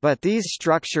 But these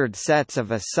structured sets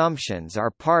of assumptions are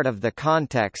part of the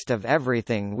context of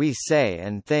everything we say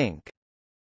and think.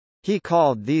 He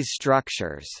called these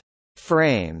structures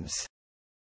frames.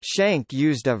 Schenck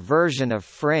used a version of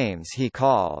frames he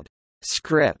called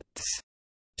scripts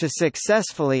to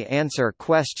successfully answer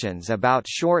questions about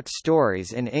short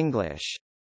stories in English.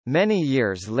 Many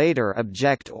years later,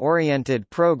 object-oriented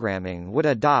programming would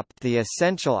adopt the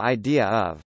essential idea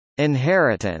of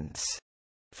inheritance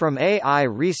from AI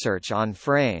research on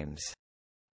frames.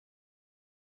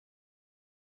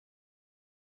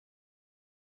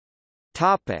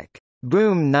 Topic: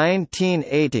 Boom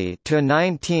 1980 to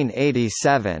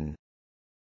 1987.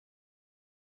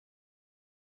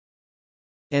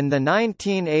 In the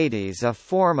 1980s, a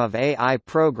form of AI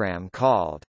program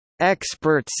called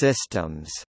expert systems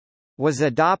was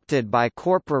adopted by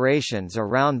corporations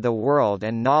around the world,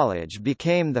 and knowledge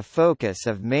became the focus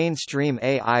of mainstream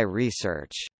AI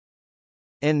research.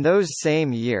 In those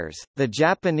same years, the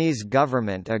Japanese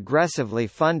government aggressively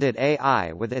funded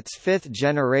AI with its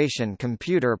fifth-generation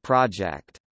computer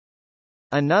project.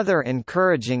 Another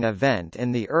encouraging event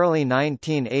in the early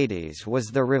 1980s was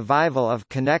the revival of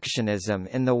connectionism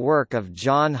in the work of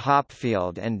John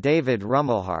Hopfield and David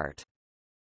Rumelhart.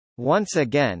 Once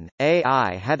again,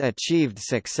 AI had achieved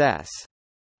success.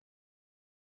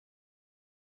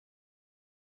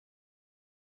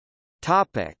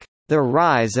 The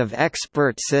rise of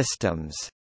expert systems.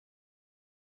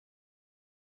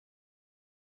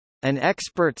 An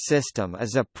expert system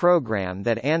is a program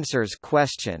that answers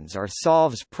questions or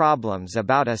solves problems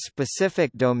about a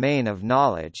specific domain of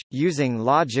knowledge, using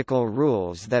logical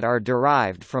rules that are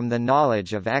derived from the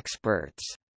knowledge of experts.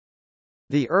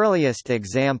 The earliest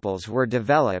examples were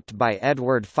developed by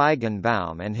Edward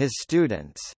Feigenbaum and his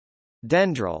students.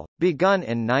 Dendrel, begun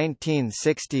in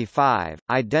 1965,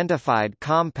 identified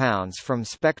compounds from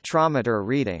spectrometer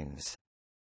readings.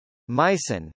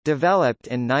 Meisen, developed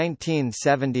in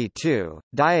 1972,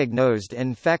 diagnosed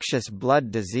infectious blood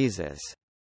diseases.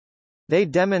 They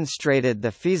demonstrated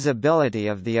the feasibility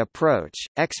of the approach.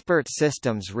 Expert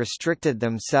systems restricted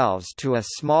themselves to a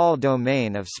small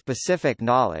domain of specific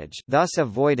knowledge, thus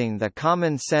avoiding the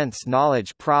common-sense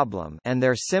knowledge problem, and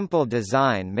their simple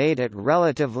design made it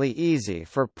relatively easy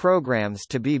for programs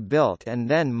to be built and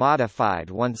then modified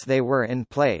once they were in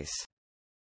place.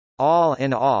 All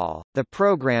in all, the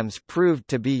programs proved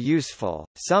to be useful,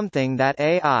 something that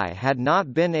AI had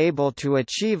not been able to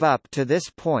achieve up to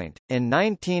this point. In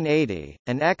 1980,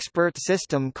 an expert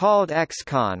system called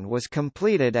XCON was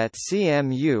completed at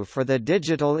CMU for the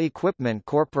Digital Equipment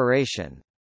Corporation.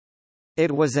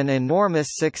 It was an enormous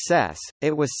success,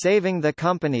 it was saving the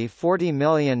company $40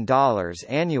 million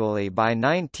annually by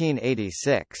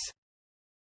 1986.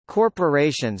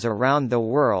 Corporations around the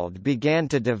world began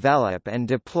to develop and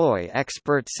deploy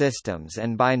expert systems,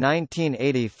 and by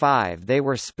 1985 they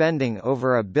were spending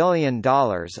over $1 billion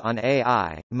on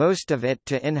AI, most of it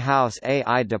to in-house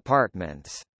AI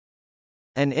departments.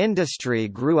 An industry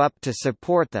grew up to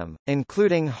support them,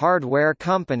 including hardware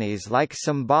companies like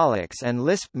Symbolic and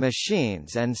Lisp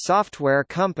Machines and software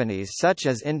companies such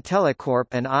as IntelliCorp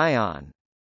and Ion.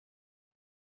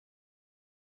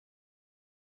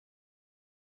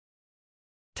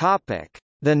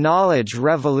 The knowledge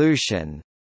revolution.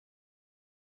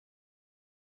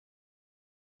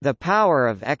 The power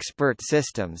of expert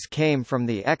systems came from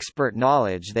the expert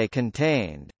knowledge they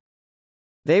contained.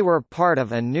 They were part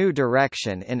of a new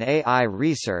direction in AI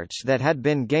research that had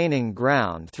been gaining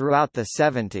ground throughout the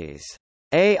 70s.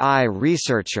 AI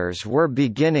researchers were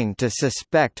beginning to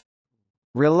suspect,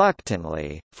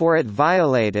 reluctantly, for it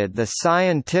violated the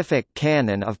scientific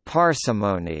canon of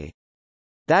parsimony,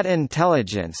 that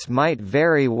intelligence might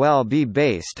very well be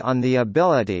based on the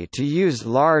ability to use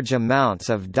large amounts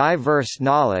of diverse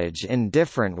knowledge in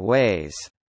different ways.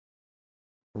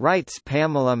 Writes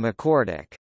Pamela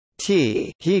McCordick.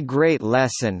 The great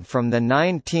lesson from the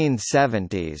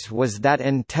 1970s was that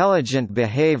intelligent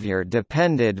behavior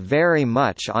depended very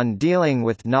much on dealing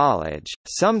with knowledge,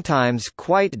 sometimes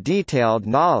quite detailed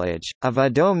knowledge, of a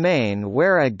domain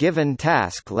where a given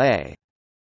task lay.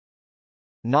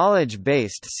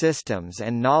 Knowledge-based systems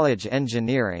and knowledge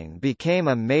engineering became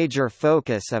a major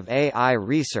focus of AI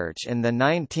research in the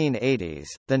 1980s.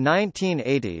 The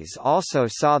 1980s also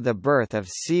saw the birth of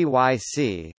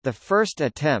CYC, the first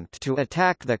attempt to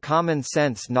attack the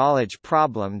common-sense knowledge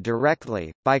problem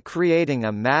directly, by creating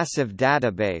a massive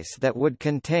database that would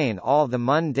contain all the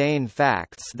mundane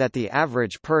facts that the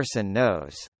average person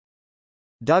knows.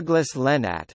 Douglas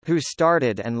Lenat, who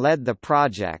started and led the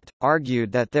project,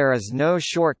 argued that there is no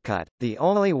shortcut, the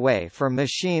only way for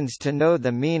machines to know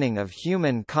the meaning of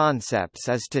human concepts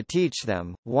is to teach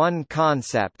them, one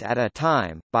concept at a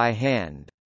time, by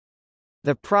hand.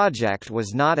 The project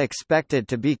was not expected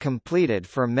to be completed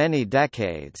for many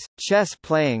decades.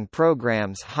 Chess-playing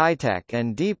programs Hightech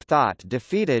and Deep Thought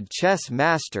defeated chess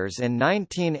masters in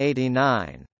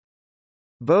 1989.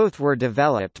 Both were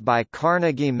developed by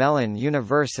Carnegie Mellon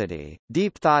University.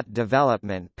 Deep Thought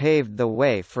development paved the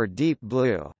way for Deep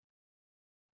Blue.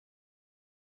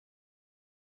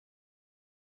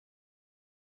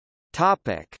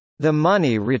 Topic: The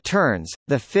Money Returns,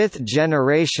 the Fifth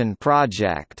Generation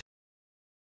Project.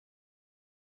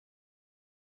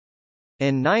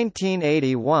 In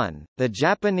 1981, the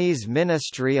Japanese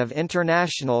Ministry of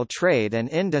International Trade and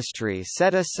Industry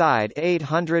set aside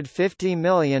 $850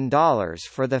 million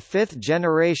for the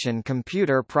fifth-generation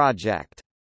computer project.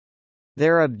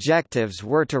 Their objectives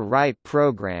were to write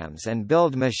programs and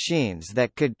build machines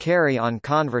that could carry on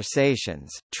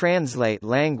conversations, translate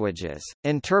languages,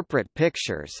 interpret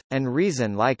pictures, and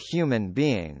reason like human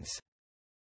beings.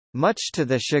 Much to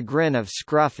the chagrin of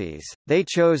scruffies, they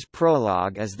chose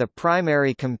Prolog as the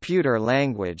primary computer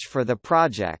language for the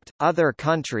project. Other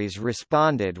countries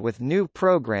responded with new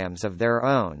programs of their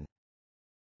own.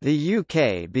 The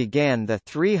UK began the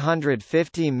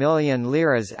 £350 million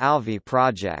Alvi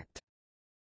project.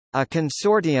 A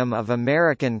consortium of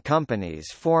American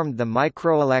companies formed the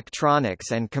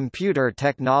Microelectronics and Computer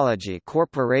Technology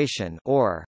Corporation,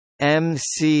 or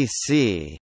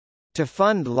MCC, to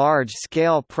fund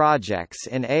large-scale projects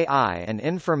in AI and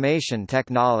information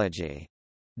technology.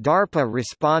 DARPA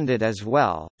responded as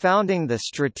well, founding the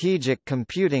Strategic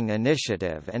Computing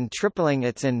Initiative and tripling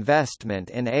its investment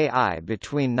in AI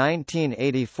between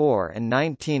 1984 and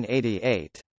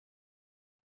 1988.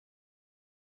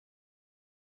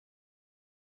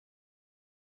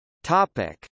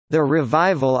 The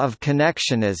revival of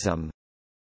connectionism.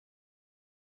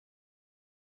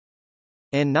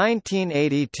 In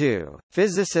 1982,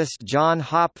 physicist John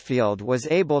Hopfield was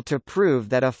able to prove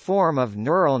that a form of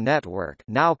neural network,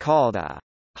 now called a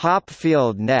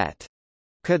Hopfield net,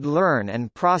 could learn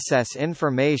and process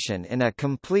information in a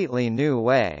completely new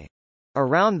way.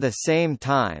 Around the same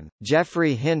time,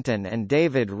 Geoffrey Hinton and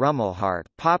David Rumelhart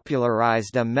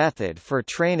popularized a method for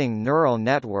training neural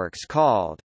networks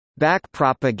called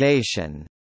backpropagation,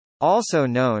 also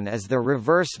known as the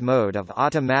reverse mode of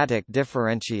automatic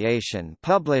differentiation,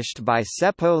 published by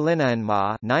Seppo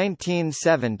Linnaanmaa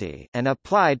 1970 and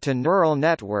applied to neural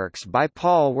networks by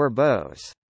Paul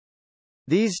Werbose.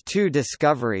 These two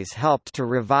discoveries helped to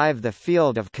revive the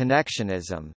field of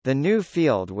connectionism. The new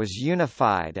field was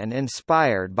unified and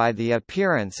inspired by the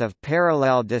appearance of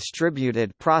parallel distributed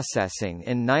processing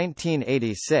in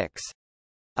 1986.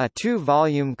 A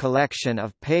two-volume collection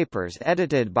of papers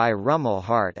edited by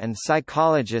Rumelhart and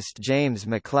psychologist James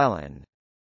McClellan.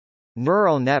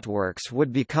 Neural networks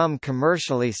would become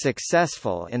commercially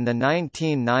successful in the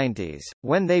 1990s,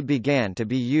 when they began to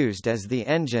be used as the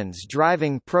engines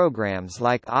driving programs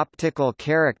like optical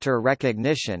character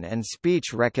recognition and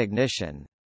speech recognition.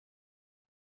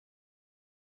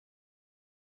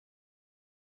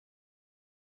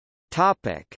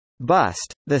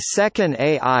 Bust, the Second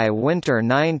AI Winter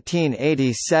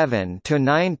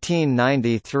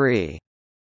 1987–1993.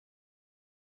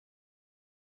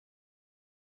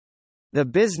 The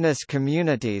business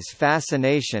community's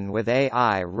fascination with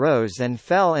AI rose and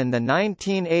fell in the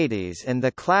 1980s in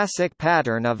the classic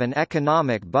pattern of an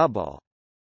economic bubble.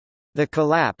 The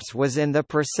collapse was in the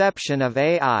perception of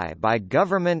AI by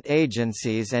government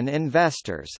agencies and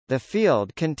investors. The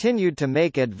field continued to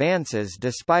make advances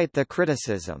despite the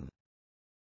criticism.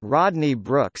 Rodney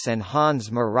Brooks and Hans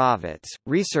Moravec,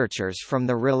 researchers from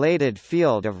the related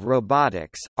field of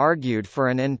robotics, argued for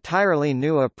an entirely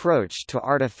new approach to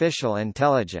artificial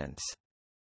intelligence.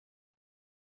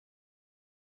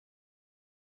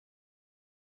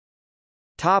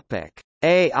 Topic: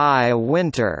 AI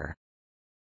winter.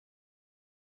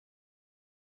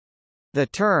 The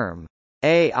term,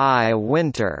 AI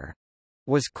winter,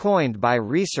 was coined by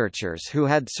researchers who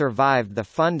had survived the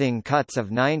funding cuts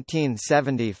of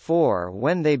 1974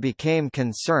 when they became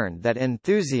concerned that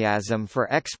enthusiasm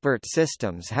for expert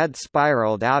systems had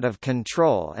spiraled out of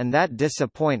control and that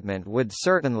disappointment would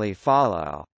certainly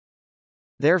follow.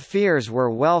 Their fears were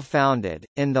well-founded.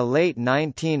 In the late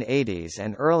 1980s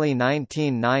and early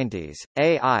 1990s,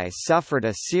 AI suffered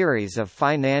a series of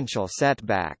financial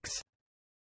setbacks.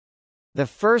 The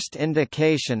first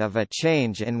indication of a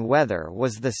change in weather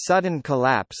was the sudden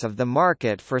collapse of the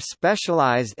market for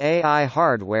specialized AI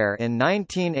hardware in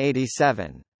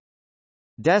 1987.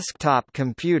 Desktop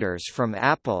computers from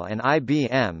Apple and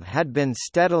IBM had been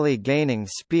steadily gaining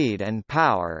speed and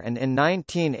power, and in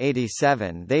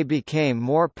 1987 they became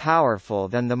more powerful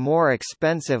than the more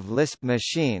expensive Lisp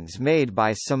machines made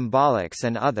by Symbolic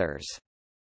and others.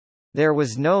 There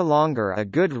was no longer a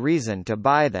good reason to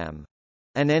buy them.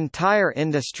 An entire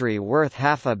industry worth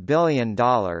 $500 million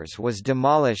was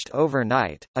demolished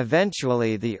overnight.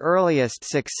 Eventually, the earliest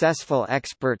successful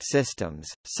expert systems,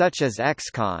 such as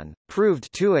XCon,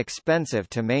 proved too expensive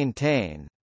to maintain.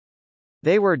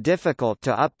 They were difficult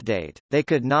to update, they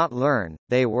could not learn,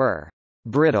 they were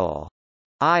brittle,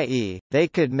 i.e., they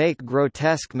could make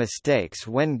grotesque mistakes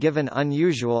when given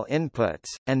unusual inputs,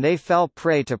 and they fell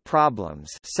prey to problems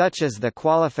such as the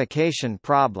qualification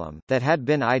problem that had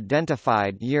been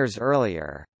identified years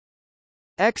earlier.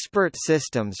 Expert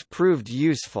systems proved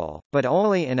useful, but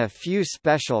only in a few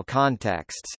special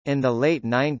contexts. In the late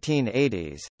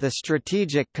 1980s, the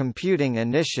Strategic Computing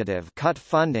Initiative cut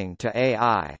funding to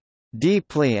AI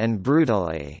deeply and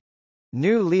brutally.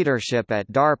 New leadership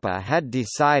at DARPA had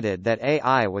decided that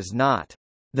AI was not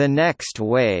the next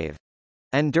wave,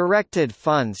 and directed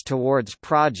funds towards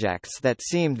projects that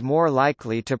seemed more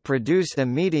likely to produce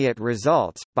immediate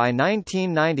results. By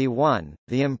 1991,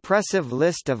 the impressive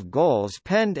list of goals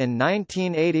penned in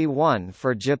 1981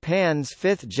 for Japan's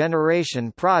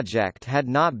fifth-generation project had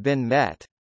not been met.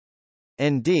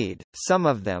 Indeed, some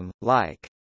of them, like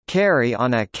carry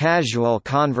on a casual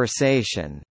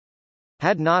conversation,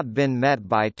 had not been met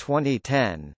by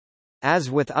 2010.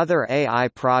 As with other AI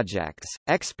projects,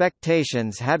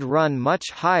 expectations had run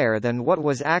much higher than what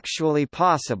was actually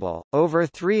possible. Over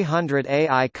 300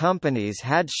 AI companies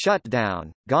had shut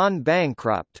down, gone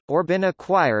bankrupt, or been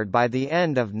acquired by the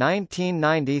end of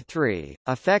 1993,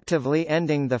 effectively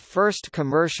ending the first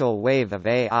commercial wave of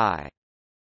AI.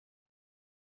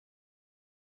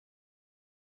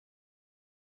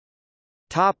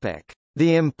 Topic: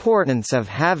 The importance of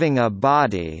having a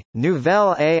body,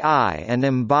 Nouvelle AI and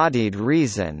embodied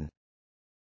reason.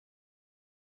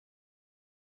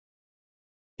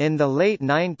 In the late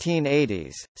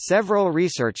 1980s, several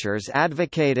researchers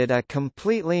advocated a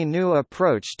completely new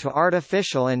approach to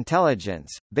artificial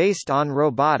intelligence, based on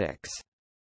robotics.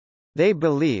 They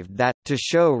believed that, to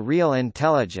show real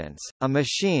intelligence, a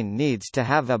machine needs to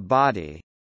have a body.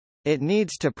 It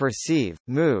needs to perceive,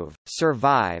 move,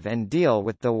 survive and deal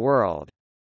with the world.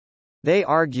 They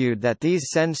argued that these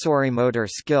sensorimotor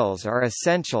skills are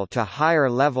essential to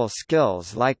higher-level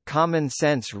skills like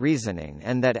common-sense reasoning,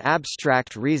 and that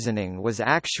abstract reasoning was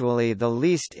actually the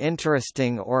least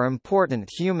interesting or important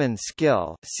human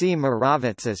skill. See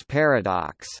Moravec's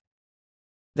paradox.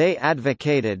 They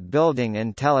advocated building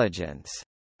intelligence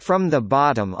from the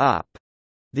bottom up.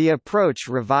 The approach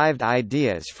revived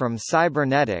ideas from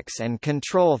cybernetics and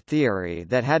control theory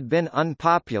that had been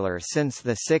unpopular since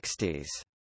the 60s.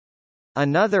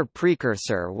 Another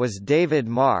precursor was David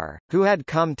Marr, who had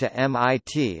come to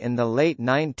MIT in the late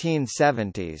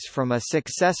 1970s from a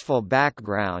successful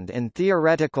background in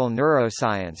theoretical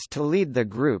neuroscience to lead the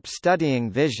group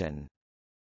studying vision.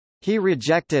 He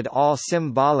rejected all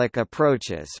symbolic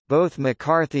approaches, both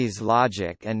McCarthy's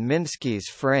logic and Minsky's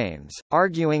frames,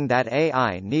 arguing that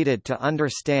AI needed to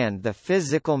understand the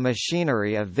physical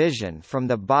machinery of vision from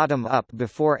the bottom up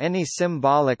before any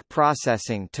symbolic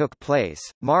processing took place.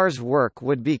 Marr's work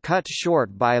would be cut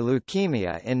short by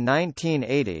leukemia in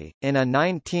 1980. In a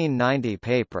 1990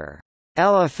 paper,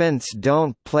 "Elephants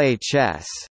Don't Play Chess,"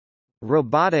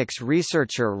 Robotics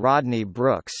researcher Rodney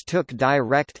Brooks took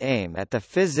direct aim at the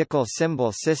physical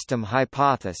symbol system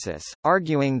hypothesis,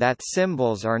 arguing that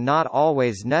symbols are not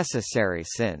always necessary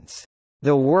since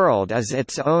the world is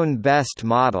its own best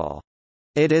model.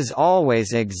 It is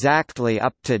always exactly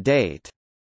up to date.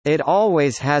 It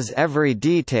always has every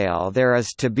detail there is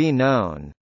to be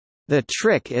known. The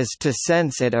trick is to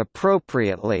sense it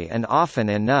appropriately and often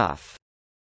enough.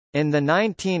 In the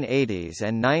 1980s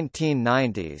and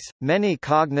 1990s, many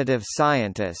cognitive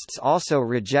scientists also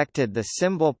rejected the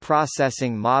symbol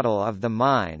processing model of the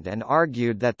mind and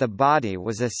argued that the body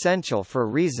was essential for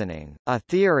reasoning, a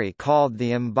theory called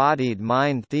the embodied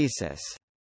mind thesis.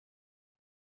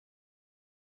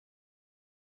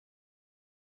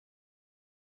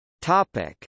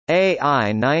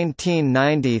 AI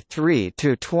 1993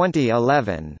 to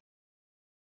 2011.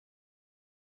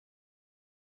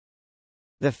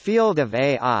 The field of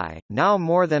AI, now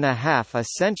more than half a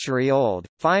century old,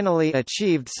 finally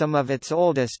achieved some of its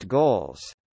oldest goals.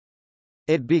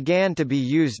 It began to be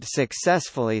used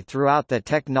successfully throughout the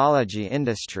technology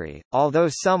industry, although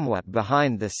somewhat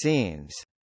behind the scenes.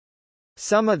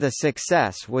 Some of the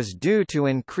success was due to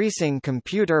increasing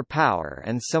computer power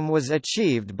and some was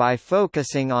achieved by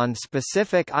focusing on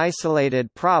specific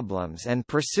isolated problems and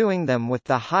pursuing them with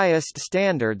the highest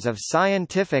standards of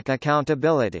scientific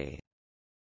accountability.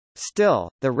 Still,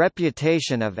 the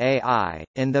reputation of AI,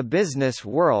 in the business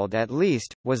world at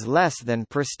least, was less than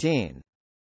pristine.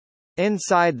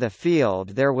 Inside the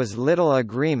field there was little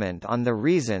agreement on the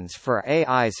reasons for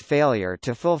AI's failure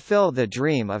to fulfill the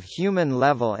dream of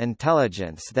human-level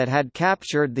intelligence that had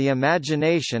captured the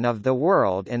imagination of the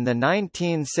world in the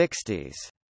 1960s.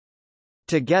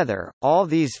 Together, all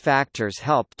these factors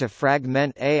helped to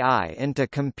fragment AI into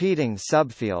competing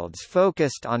subfields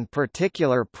focused on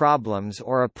particular problems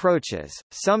or approaches,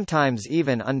 sometimes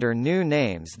even under new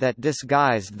names that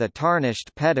disguised the tarnished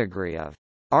pedigree of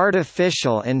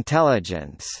artificial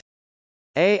intelligence.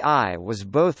 AI was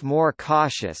both more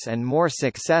cautious and more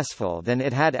successful than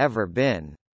it had ever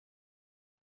been.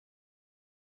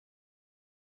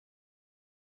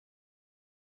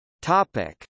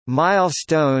 Topic: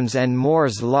 Milestones and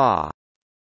Moore's Law.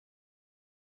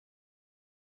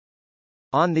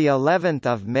 On the 11th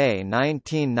of May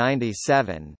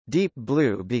 1997, Deep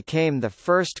Blue became the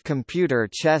first computer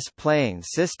chess playing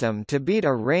system to beat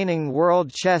a reigning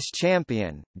world chess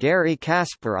champion, Garry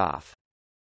Kasparov.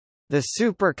 The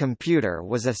supercomputer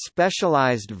was a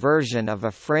specialized version of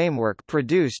a framework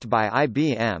produced by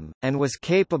IBM, and was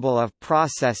capable of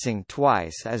processing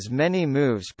twice as many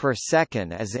moves per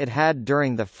second as it had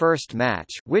during the first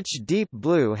match, which Deep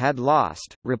Blue had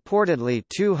lost, reportedly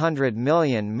 200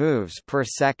 million moves per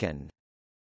second.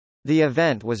 The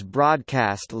event was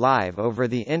broadcast live over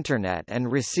the Internet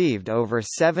and received over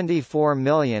 74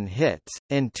 million hits.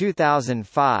 In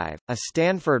 2005, a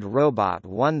Stanford robot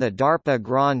won the DARPA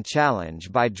Grand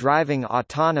Challenge by driving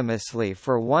autonomously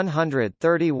for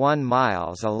 131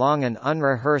 miles along an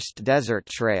unrehearsed desert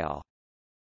trail.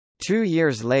 2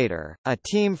 years later, a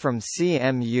team from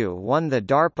CMU won the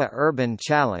DARPA Urban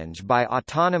Challenge by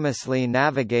autonomously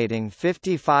navigating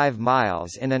 55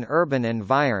 miles in an urban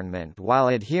environment while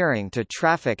adhering to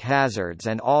traffic hazards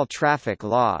and all traffic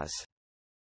laws.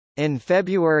 In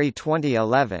February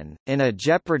 2011, in a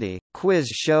Jeopardy! Quiz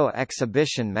show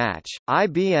exhibition match,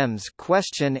 IBM's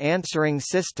question-answering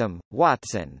system,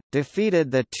 Watson,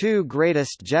 defeated the two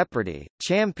greatest Jeopardy!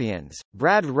 Champions,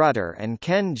 Brad Rutter and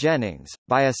Ken Jennings,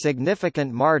 by a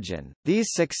significant margin. These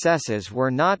successes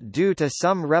were not due to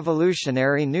some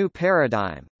revolutionary new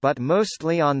paradigm, but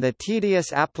mostly on the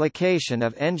tedious application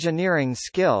of engineering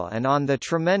skill and on the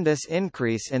tremendous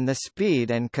increase in the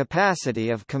speed and capacity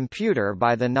of computer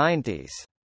by the 90s.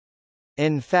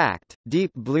 In fact,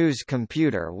 Deep Blue's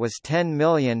computer was 10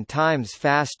 million times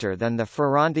faster than the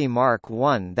Ferranti Mark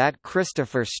I that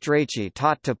Christopher Strachey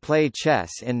taught to play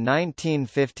chess in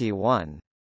 1951.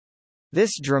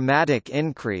 This dramatic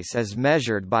increase is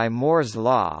measured by Moore's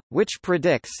law, which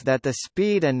predicts that the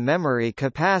speed and memory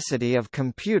capacity of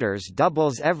computers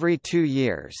doubles every 2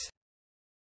 years.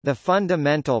 The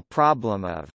fundamental problem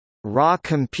of raw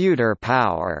computer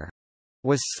power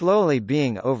was slowly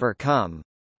being overcome.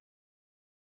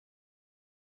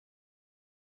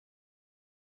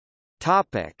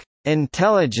 Topic: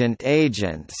 Intelligent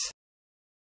agents.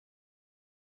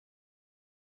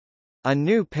 A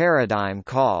new paradigm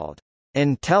called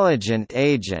intelligent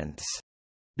agents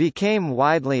became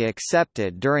widely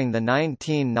accepted during the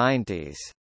 1990s.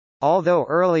 Although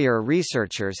earlier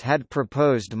researchers had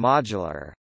proposed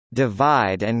modular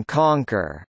divide and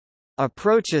conquer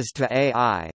Approaches to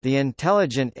AI, the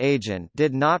intelligent agent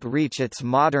did not reach its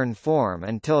modern form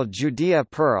until Judea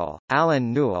Pearl,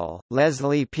 Alan Newell,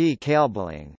 Leslie P.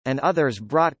 Kaelbling, and others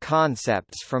brought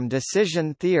concepts from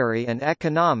decision theory and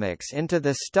economics into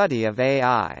the study of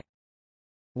AI.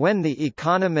 When the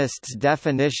economist's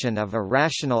definition of a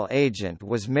rational agent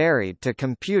was married to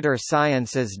computer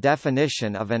science's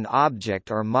definition of an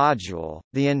object or module,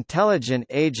 the intelligent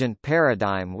agent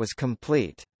paradigm was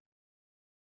complete.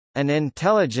 An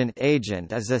intelligent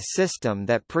agent is a system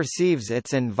that perceives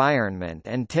its environment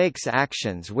and takes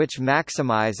actions which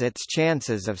maximize its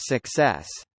chances of success.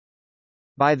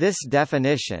 By this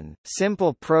definition,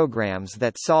 simple programs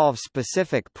that solve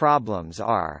specific problems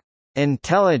are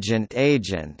intelligent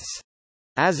agents,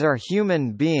 as are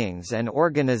human beings and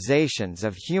organizations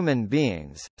of human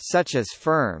beings, such as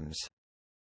firms.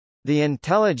 The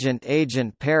intelligent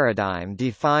agent paradigm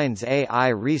defines AI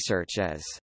research as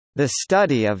the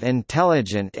study of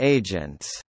intelligent agents.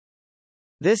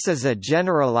 This is a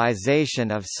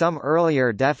generalization of some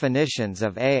earlier definitions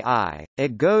of AI.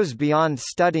 It goes beyond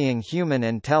studying human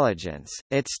intelligence,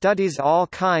 it studies all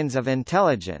kinds of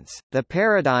intelligence. The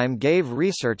paradigm gave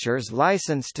researchers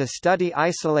license to study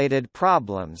isolated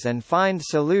problems and find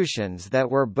solutions that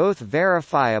were both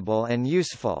verifiable and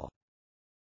useful.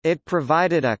 It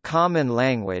provided a common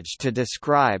language to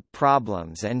describe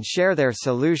problems and share their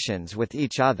solutions with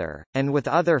each other, and with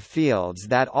other fields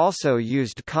that also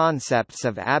used concepts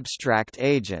of abstract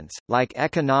agents, like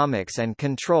economics and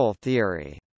control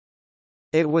theory.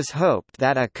 It was hoped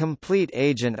that a complete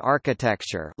agent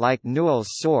architecture like Newell's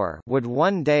SOAR would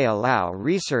one day allow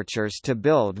researchers to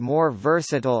build more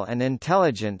versatile and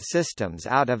intelligent systems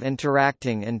out of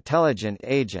interacting intelligent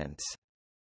agents.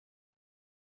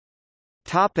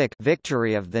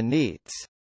 Victory of the NEETs.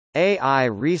 AI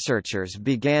researchers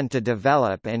began to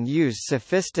develop and use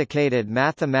sophisticated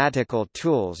mathematical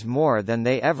tools more than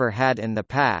they ever had in the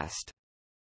past.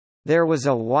 There was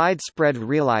a widespread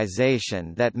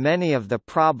realization that many of the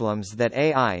problems that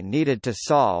AI needed to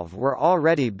solve were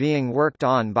already being worked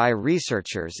on by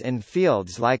researchers in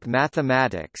fields like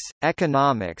mathematics,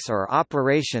 economics or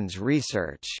operations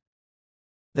research.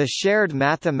 The shared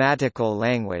mathematical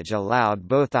language allowed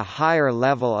both a higher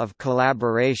level of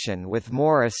collaboration with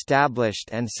more established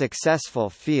and successful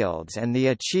fields and the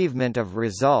achievement of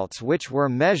results which were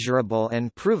measurable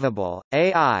and provable.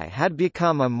 AI had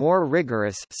become a more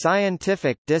rigorous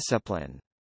scientific discipline.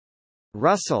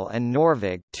 Russell and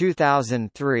Norvig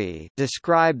 2003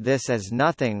 described this as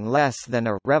nothing less than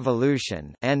a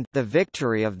revolution and the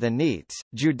victory of the NEETs.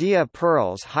 Judea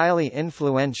Pearl's highly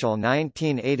influential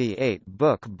 1988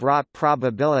 book brought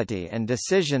probability and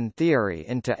decision theory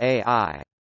into AI.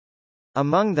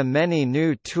 Among the many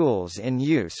new tools in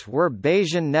use were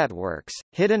Bayesian networks,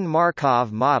 hidden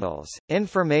Markov models,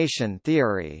 information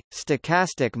theory,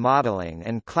 stochastic modeling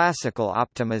and classical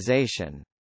optimization.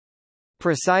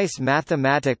 Precise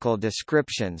mathematical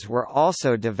descriptions were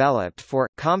also developed for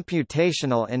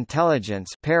computational intelligence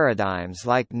paradigms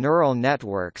like neural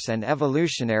networks and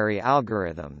evolutionary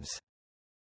algorithms.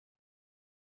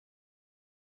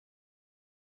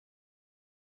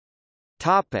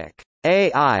 Topic: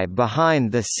 AI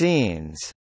behind the scenes.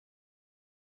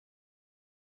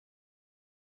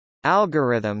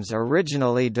 Algorithms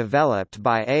originally developed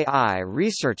by AI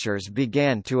researchers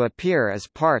began to appear as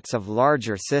parts of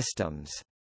larger systems.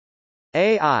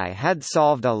 AI had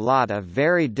solved a lot of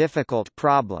very difficult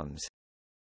problems,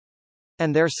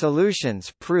 and their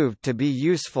solutions proved to be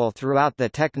useful throughout the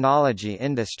technology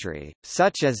industry,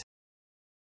 such as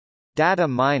data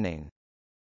mining,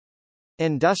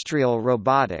 industrial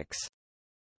robotics,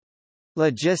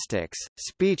 logistics,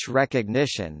 speech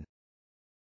recognition,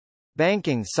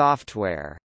 banking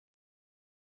software,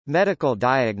 medical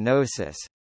diagnosis,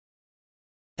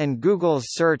 and Google's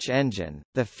search engine.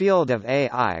 The field of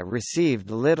AI received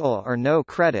little or no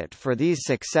credit for these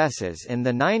successes in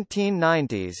the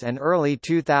 1990s and early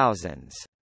 2000s.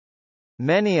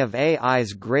 Many of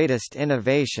AI's greatest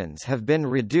innovations have been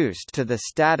reduced to the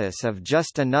status of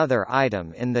just another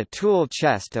item in the tool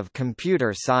chest of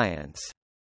computer science.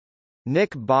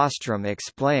 Nick Bostrom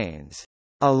explains,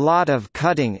 "A lot of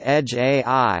cutting-edge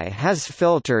AI has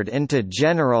filtered into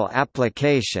general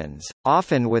applications,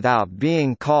 often without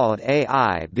being called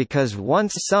AI because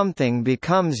once something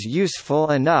becomes useful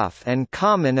enough and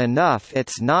common enough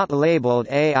it's not labeled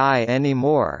AI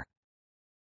anymore."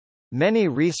 Many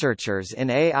researchers in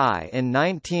AI in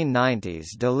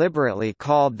 1990s deliberately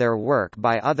called their work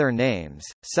by other names,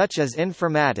 such as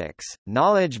informatics,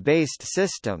 knowledge-based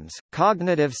systems,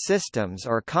 cognitive systems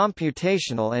or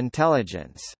computational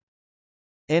intelligence.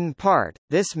 In part,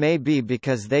 this may be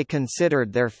because they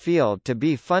considered their field to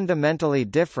be fundamentally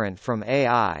different from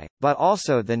AI, but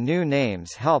also the new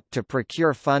names helped to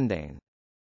procure funding.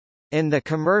 In the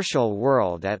commercial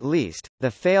world at least,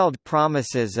 the failed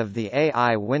promises of the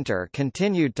AI winter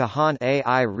continued to haunt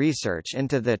AI research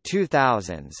into the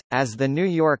 2000s. As the New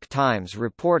York Times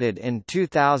reported in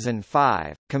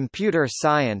 2005, computer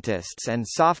scientists and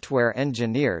software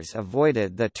engineers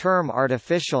avoided the term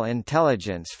artificial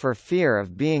intelligence for fear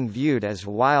of being viewed as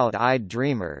wild-eyed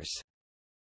dreamers.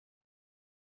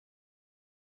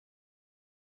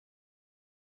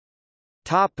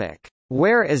 Topic: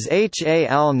 Where is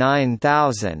HAL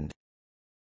 9000?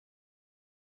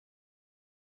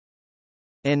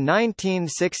 In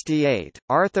 1968,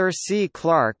 Arthur C.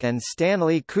 Clarke and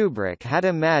Stanley Kubrick had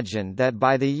imagined that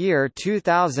by the year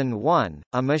 2001,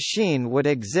 a machine would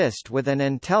exist with an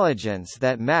intelligence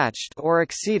that matched or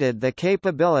exceeded the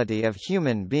capability of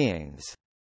human beings.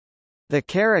 The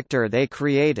character they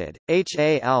created,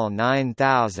 HAL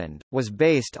 9000, was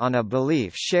based on a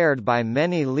belief shared by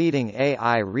many leading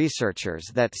AI researchers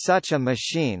that such a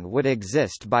machine would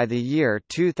exist by the year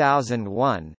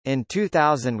 2001. In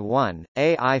 2001,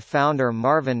 AI founder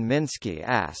Marvin Minsky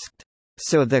asked,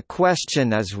 "So the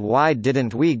question is, why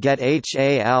didn't we get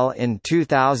HAL in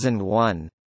 2001?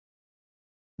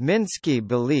 Minsky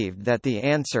believed that the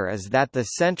answer is that the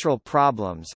central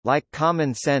problems, like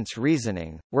common-sense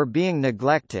reasoning, were being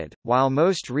neglected, while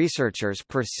most researchers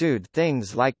pursued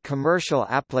things like commercial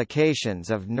applications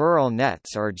of neural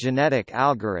nets or genetic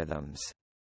algorithms.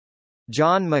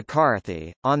 John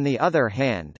McCarthy, on the other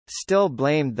hand, still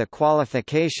blamed the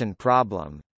qualification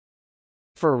problem.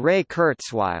 For Ray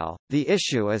Kurzweil, the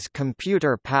issue is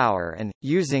computer power and,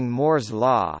 using Moore's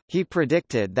law, he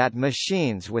predicted that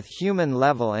machines with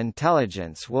human-level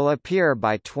intelligence will appear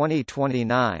by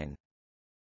 2029.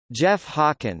 Jeff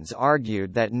Hawkins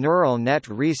argued that neural net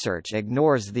research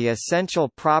ignores the essential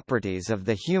properties of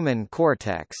the human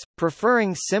cortex,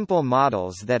 preferring simple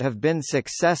models that have been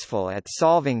successful at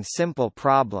solving simple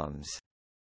problems.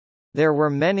 There were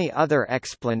many other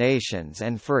explanations,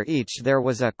 and for each there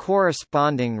was a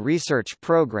corresponding research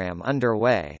program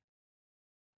underway.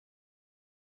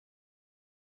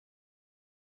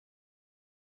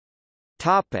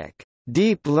 Topic: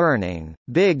 Deep learning,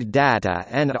 big data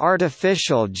and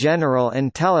artificial general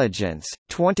intelligence,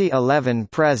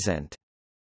 2011–present.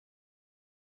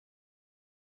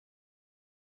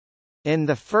 In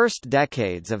the first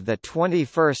decades of the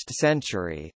 21st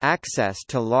century, access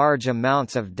to large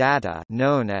amounts of data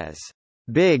known as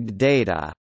big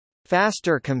data,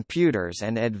 faster computers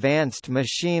and advanced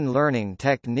machine learning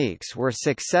techniques were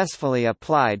successfully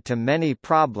applied to many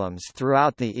problems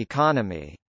throughout the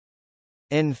economy.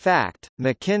 In fact,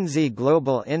 McKinsey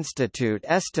Global Institute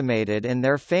estimated in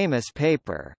their famous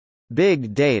paper,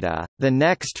 Big Data, the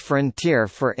Next Frontier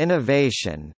for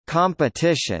Innovation,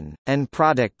 Competition, and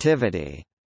Productivity,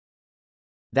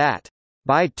 that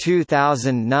by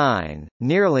 2009,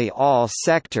 nearly all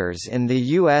sectors in the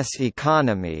U.S.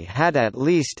 economy had at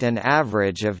least an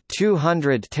average of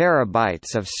 200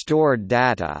 terabytes of stored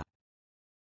data.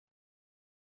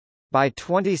 By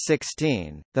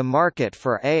 2016, the market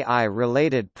for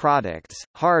AI-related products,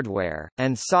 hardware,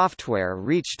 and software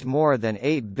reached more than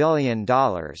 $8 billion,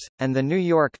 and The New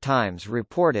York Times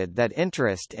reported that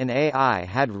interest in AI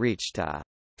had reached a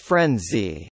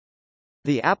frenzy.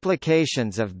 The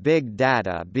applications of big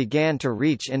data began to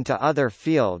reach into other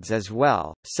fields as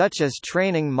well, such as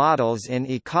training models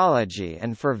in ecology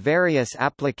and for various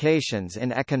applications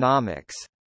in economics.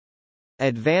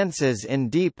 Advances in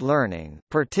deep learning,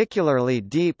 particularly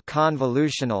deep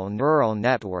convolutional neural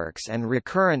networks and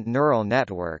recurrent neural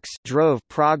networks, drove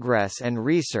progress and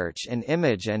research in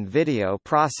image and video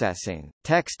processing,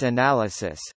 text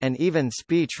analysis, and even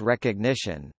speech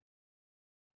recognition.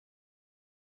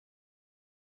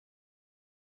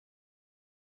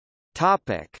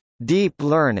 Topic: Deep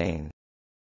learning.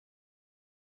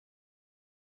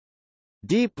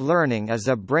 Deep learning is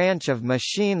a branch of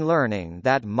machine learning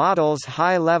that models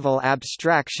high-level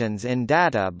abstractions in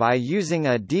data by using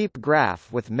a deep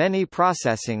graph with many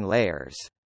processing layers.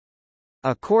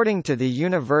 According to the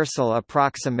universal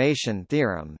approximation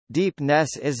theorem,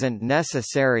 deepness isn't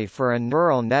necessary for a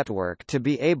neural network to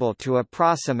be able to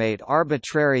approximate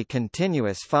arbitrary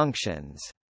continuous functions.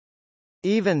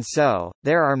 Even so,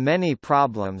 there are many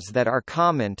problems that are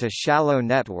common to shallow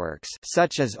networks,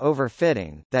 such as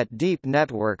overfitting, that deep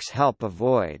networks help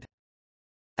avoid.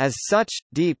 As such,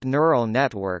 deep neural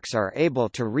networks are able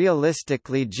to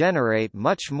realistically generate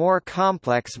much more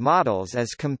complex models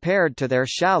as compared to their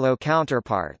shallow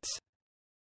counterparts.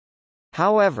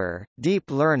 However,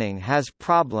 deep learning has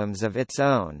problems of its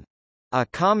own. A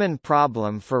common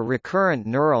problem for recurrent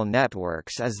neural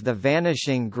networks is the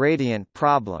vanishing gradient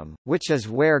problem, which is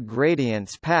where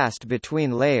gradients passed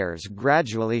between layers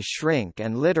gradually shrink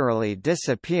and literally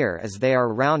disappear as they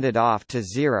are rounded off to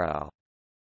zero.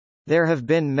 There have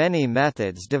been many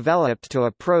methods developed to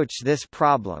approach this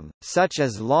problem, such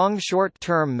as long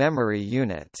short-term memory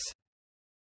units.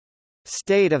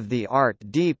 State-of-the-art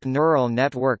deep neural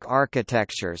network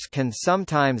architectures can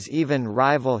sometimes even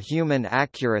rival human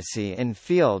accuracy in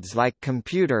fields like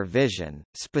computer vision,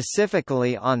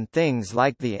 specifically on things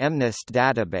like the MNIST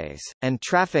database, and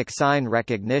traffic sign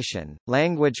recognition.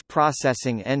 Language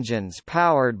processing engines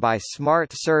powered by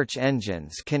smart search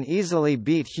engines can easily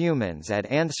beat humans at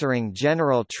answering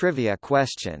general trivia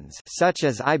questions such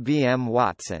as IBM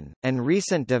Watson, and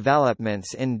recent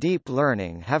developments in deep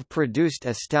learning have produced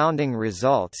astounding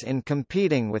results in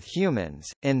competing with humans,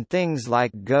 in things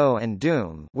like Go and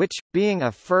Doom, which, being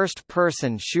a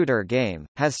first-person shooter game,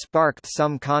 has sparked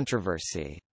some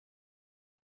controversy.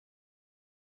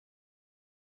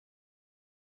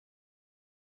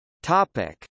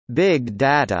 Big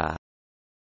data.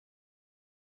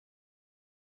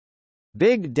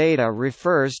 Big data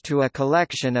refers to a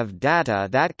collection of data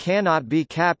that cannot be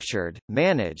captured,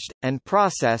 managed, and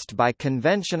processed by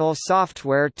conventional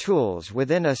software tools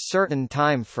within a certain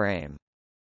time frame.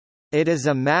 It is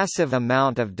a massive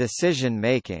amount of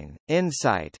decision-making,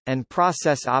 insight, and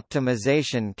process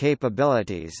optimization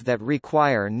capabilities that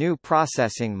require new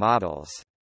processing models.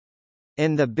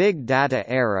 In the Big Data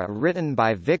era written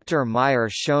by Victor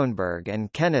Meyer-Schoenberg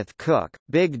and Kenneth Cook,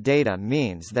 big data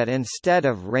means that instead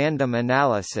of random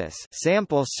analysis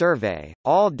sample survey,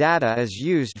 all data is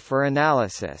used for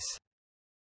analysis.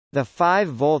 The 5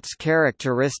 volts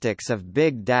characteristics of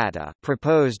big data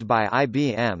proposed by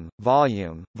IBM,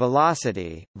 volume,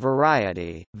 velocity,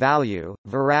 variety, value,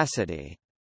 veracity.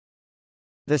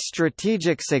 The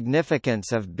strategic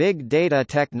significance of big data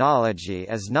technology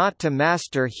is not to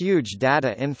master huge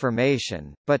data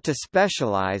information, but to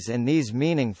specialize in these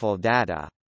meaningful data.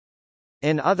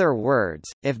 In other words,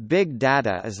 if big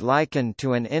data is likened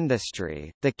to an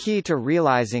industry, the key to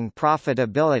realizing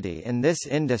profitability in this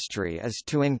industry is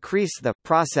to increase the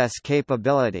process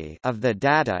capability of the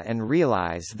data and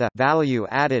realize the value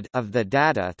added of the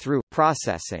data through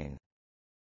processing.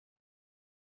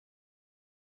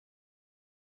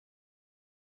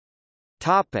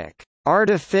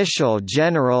 Artificial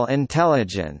general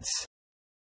intelligence.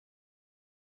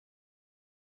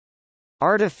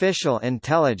 Artificial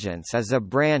intelligence is a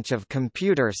branch of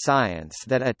computer science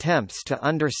that attempts to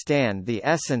understand the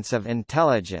essence of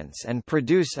intelligence and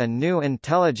produce a new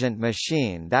intelligent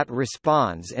machine that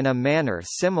responds in a manner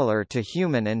similar to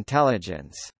human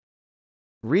intelligence.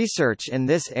 Research in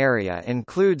this area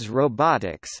includes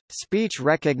robotics, speech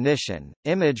recognition,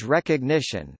 image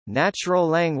recognition, natural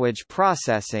language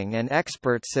processing and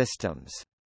expert systems.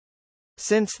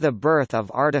 Since the birth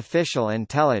of artificial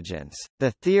intelligence,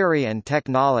 the theory and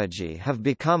technology have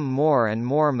become more and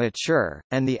more mature,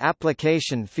 and the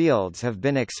application fields have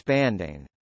been expanding.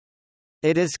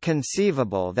 It is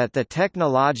conceivable that the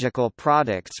technological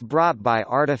products brought by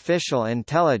artificial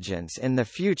intelligence in the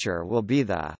future will be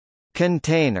the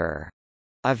container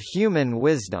of human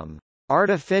wisdom.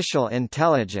 Artificial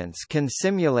intelligence can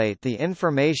simulate the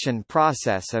information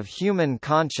process of human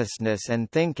consciousness and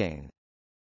thinking.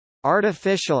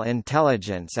 Artificial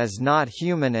intelligence is not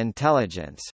human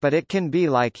intelligence, but it can be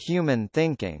like human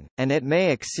thinking, and it may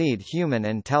exceed human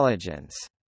intelligence.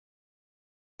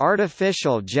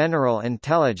 Artificial general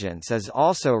intelligence is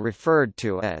also referred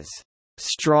to as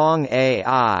strong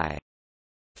AI,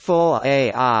 full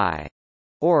AI,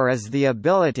 or as the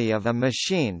ability of a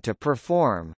machine to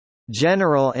perform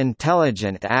general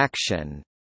intelligent action.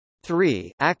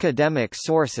 3 academic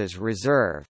sources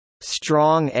reserve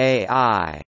strong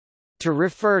AI to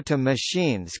refer to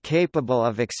machines capable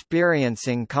of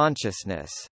experiencing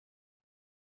consciousness.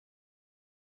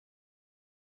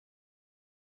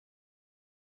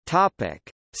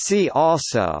 See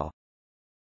also: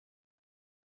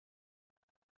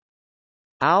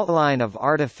 Outline of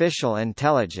artificial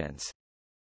intelligence,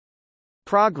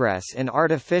 Progress in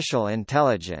artificial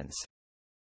intelligence,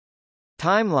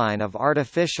 Timeline of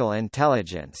artificial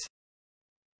intelligence,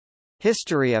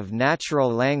 History of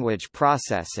natural language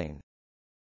processing,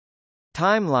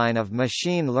 Timeline of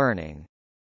machine learning.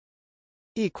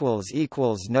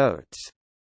 Notes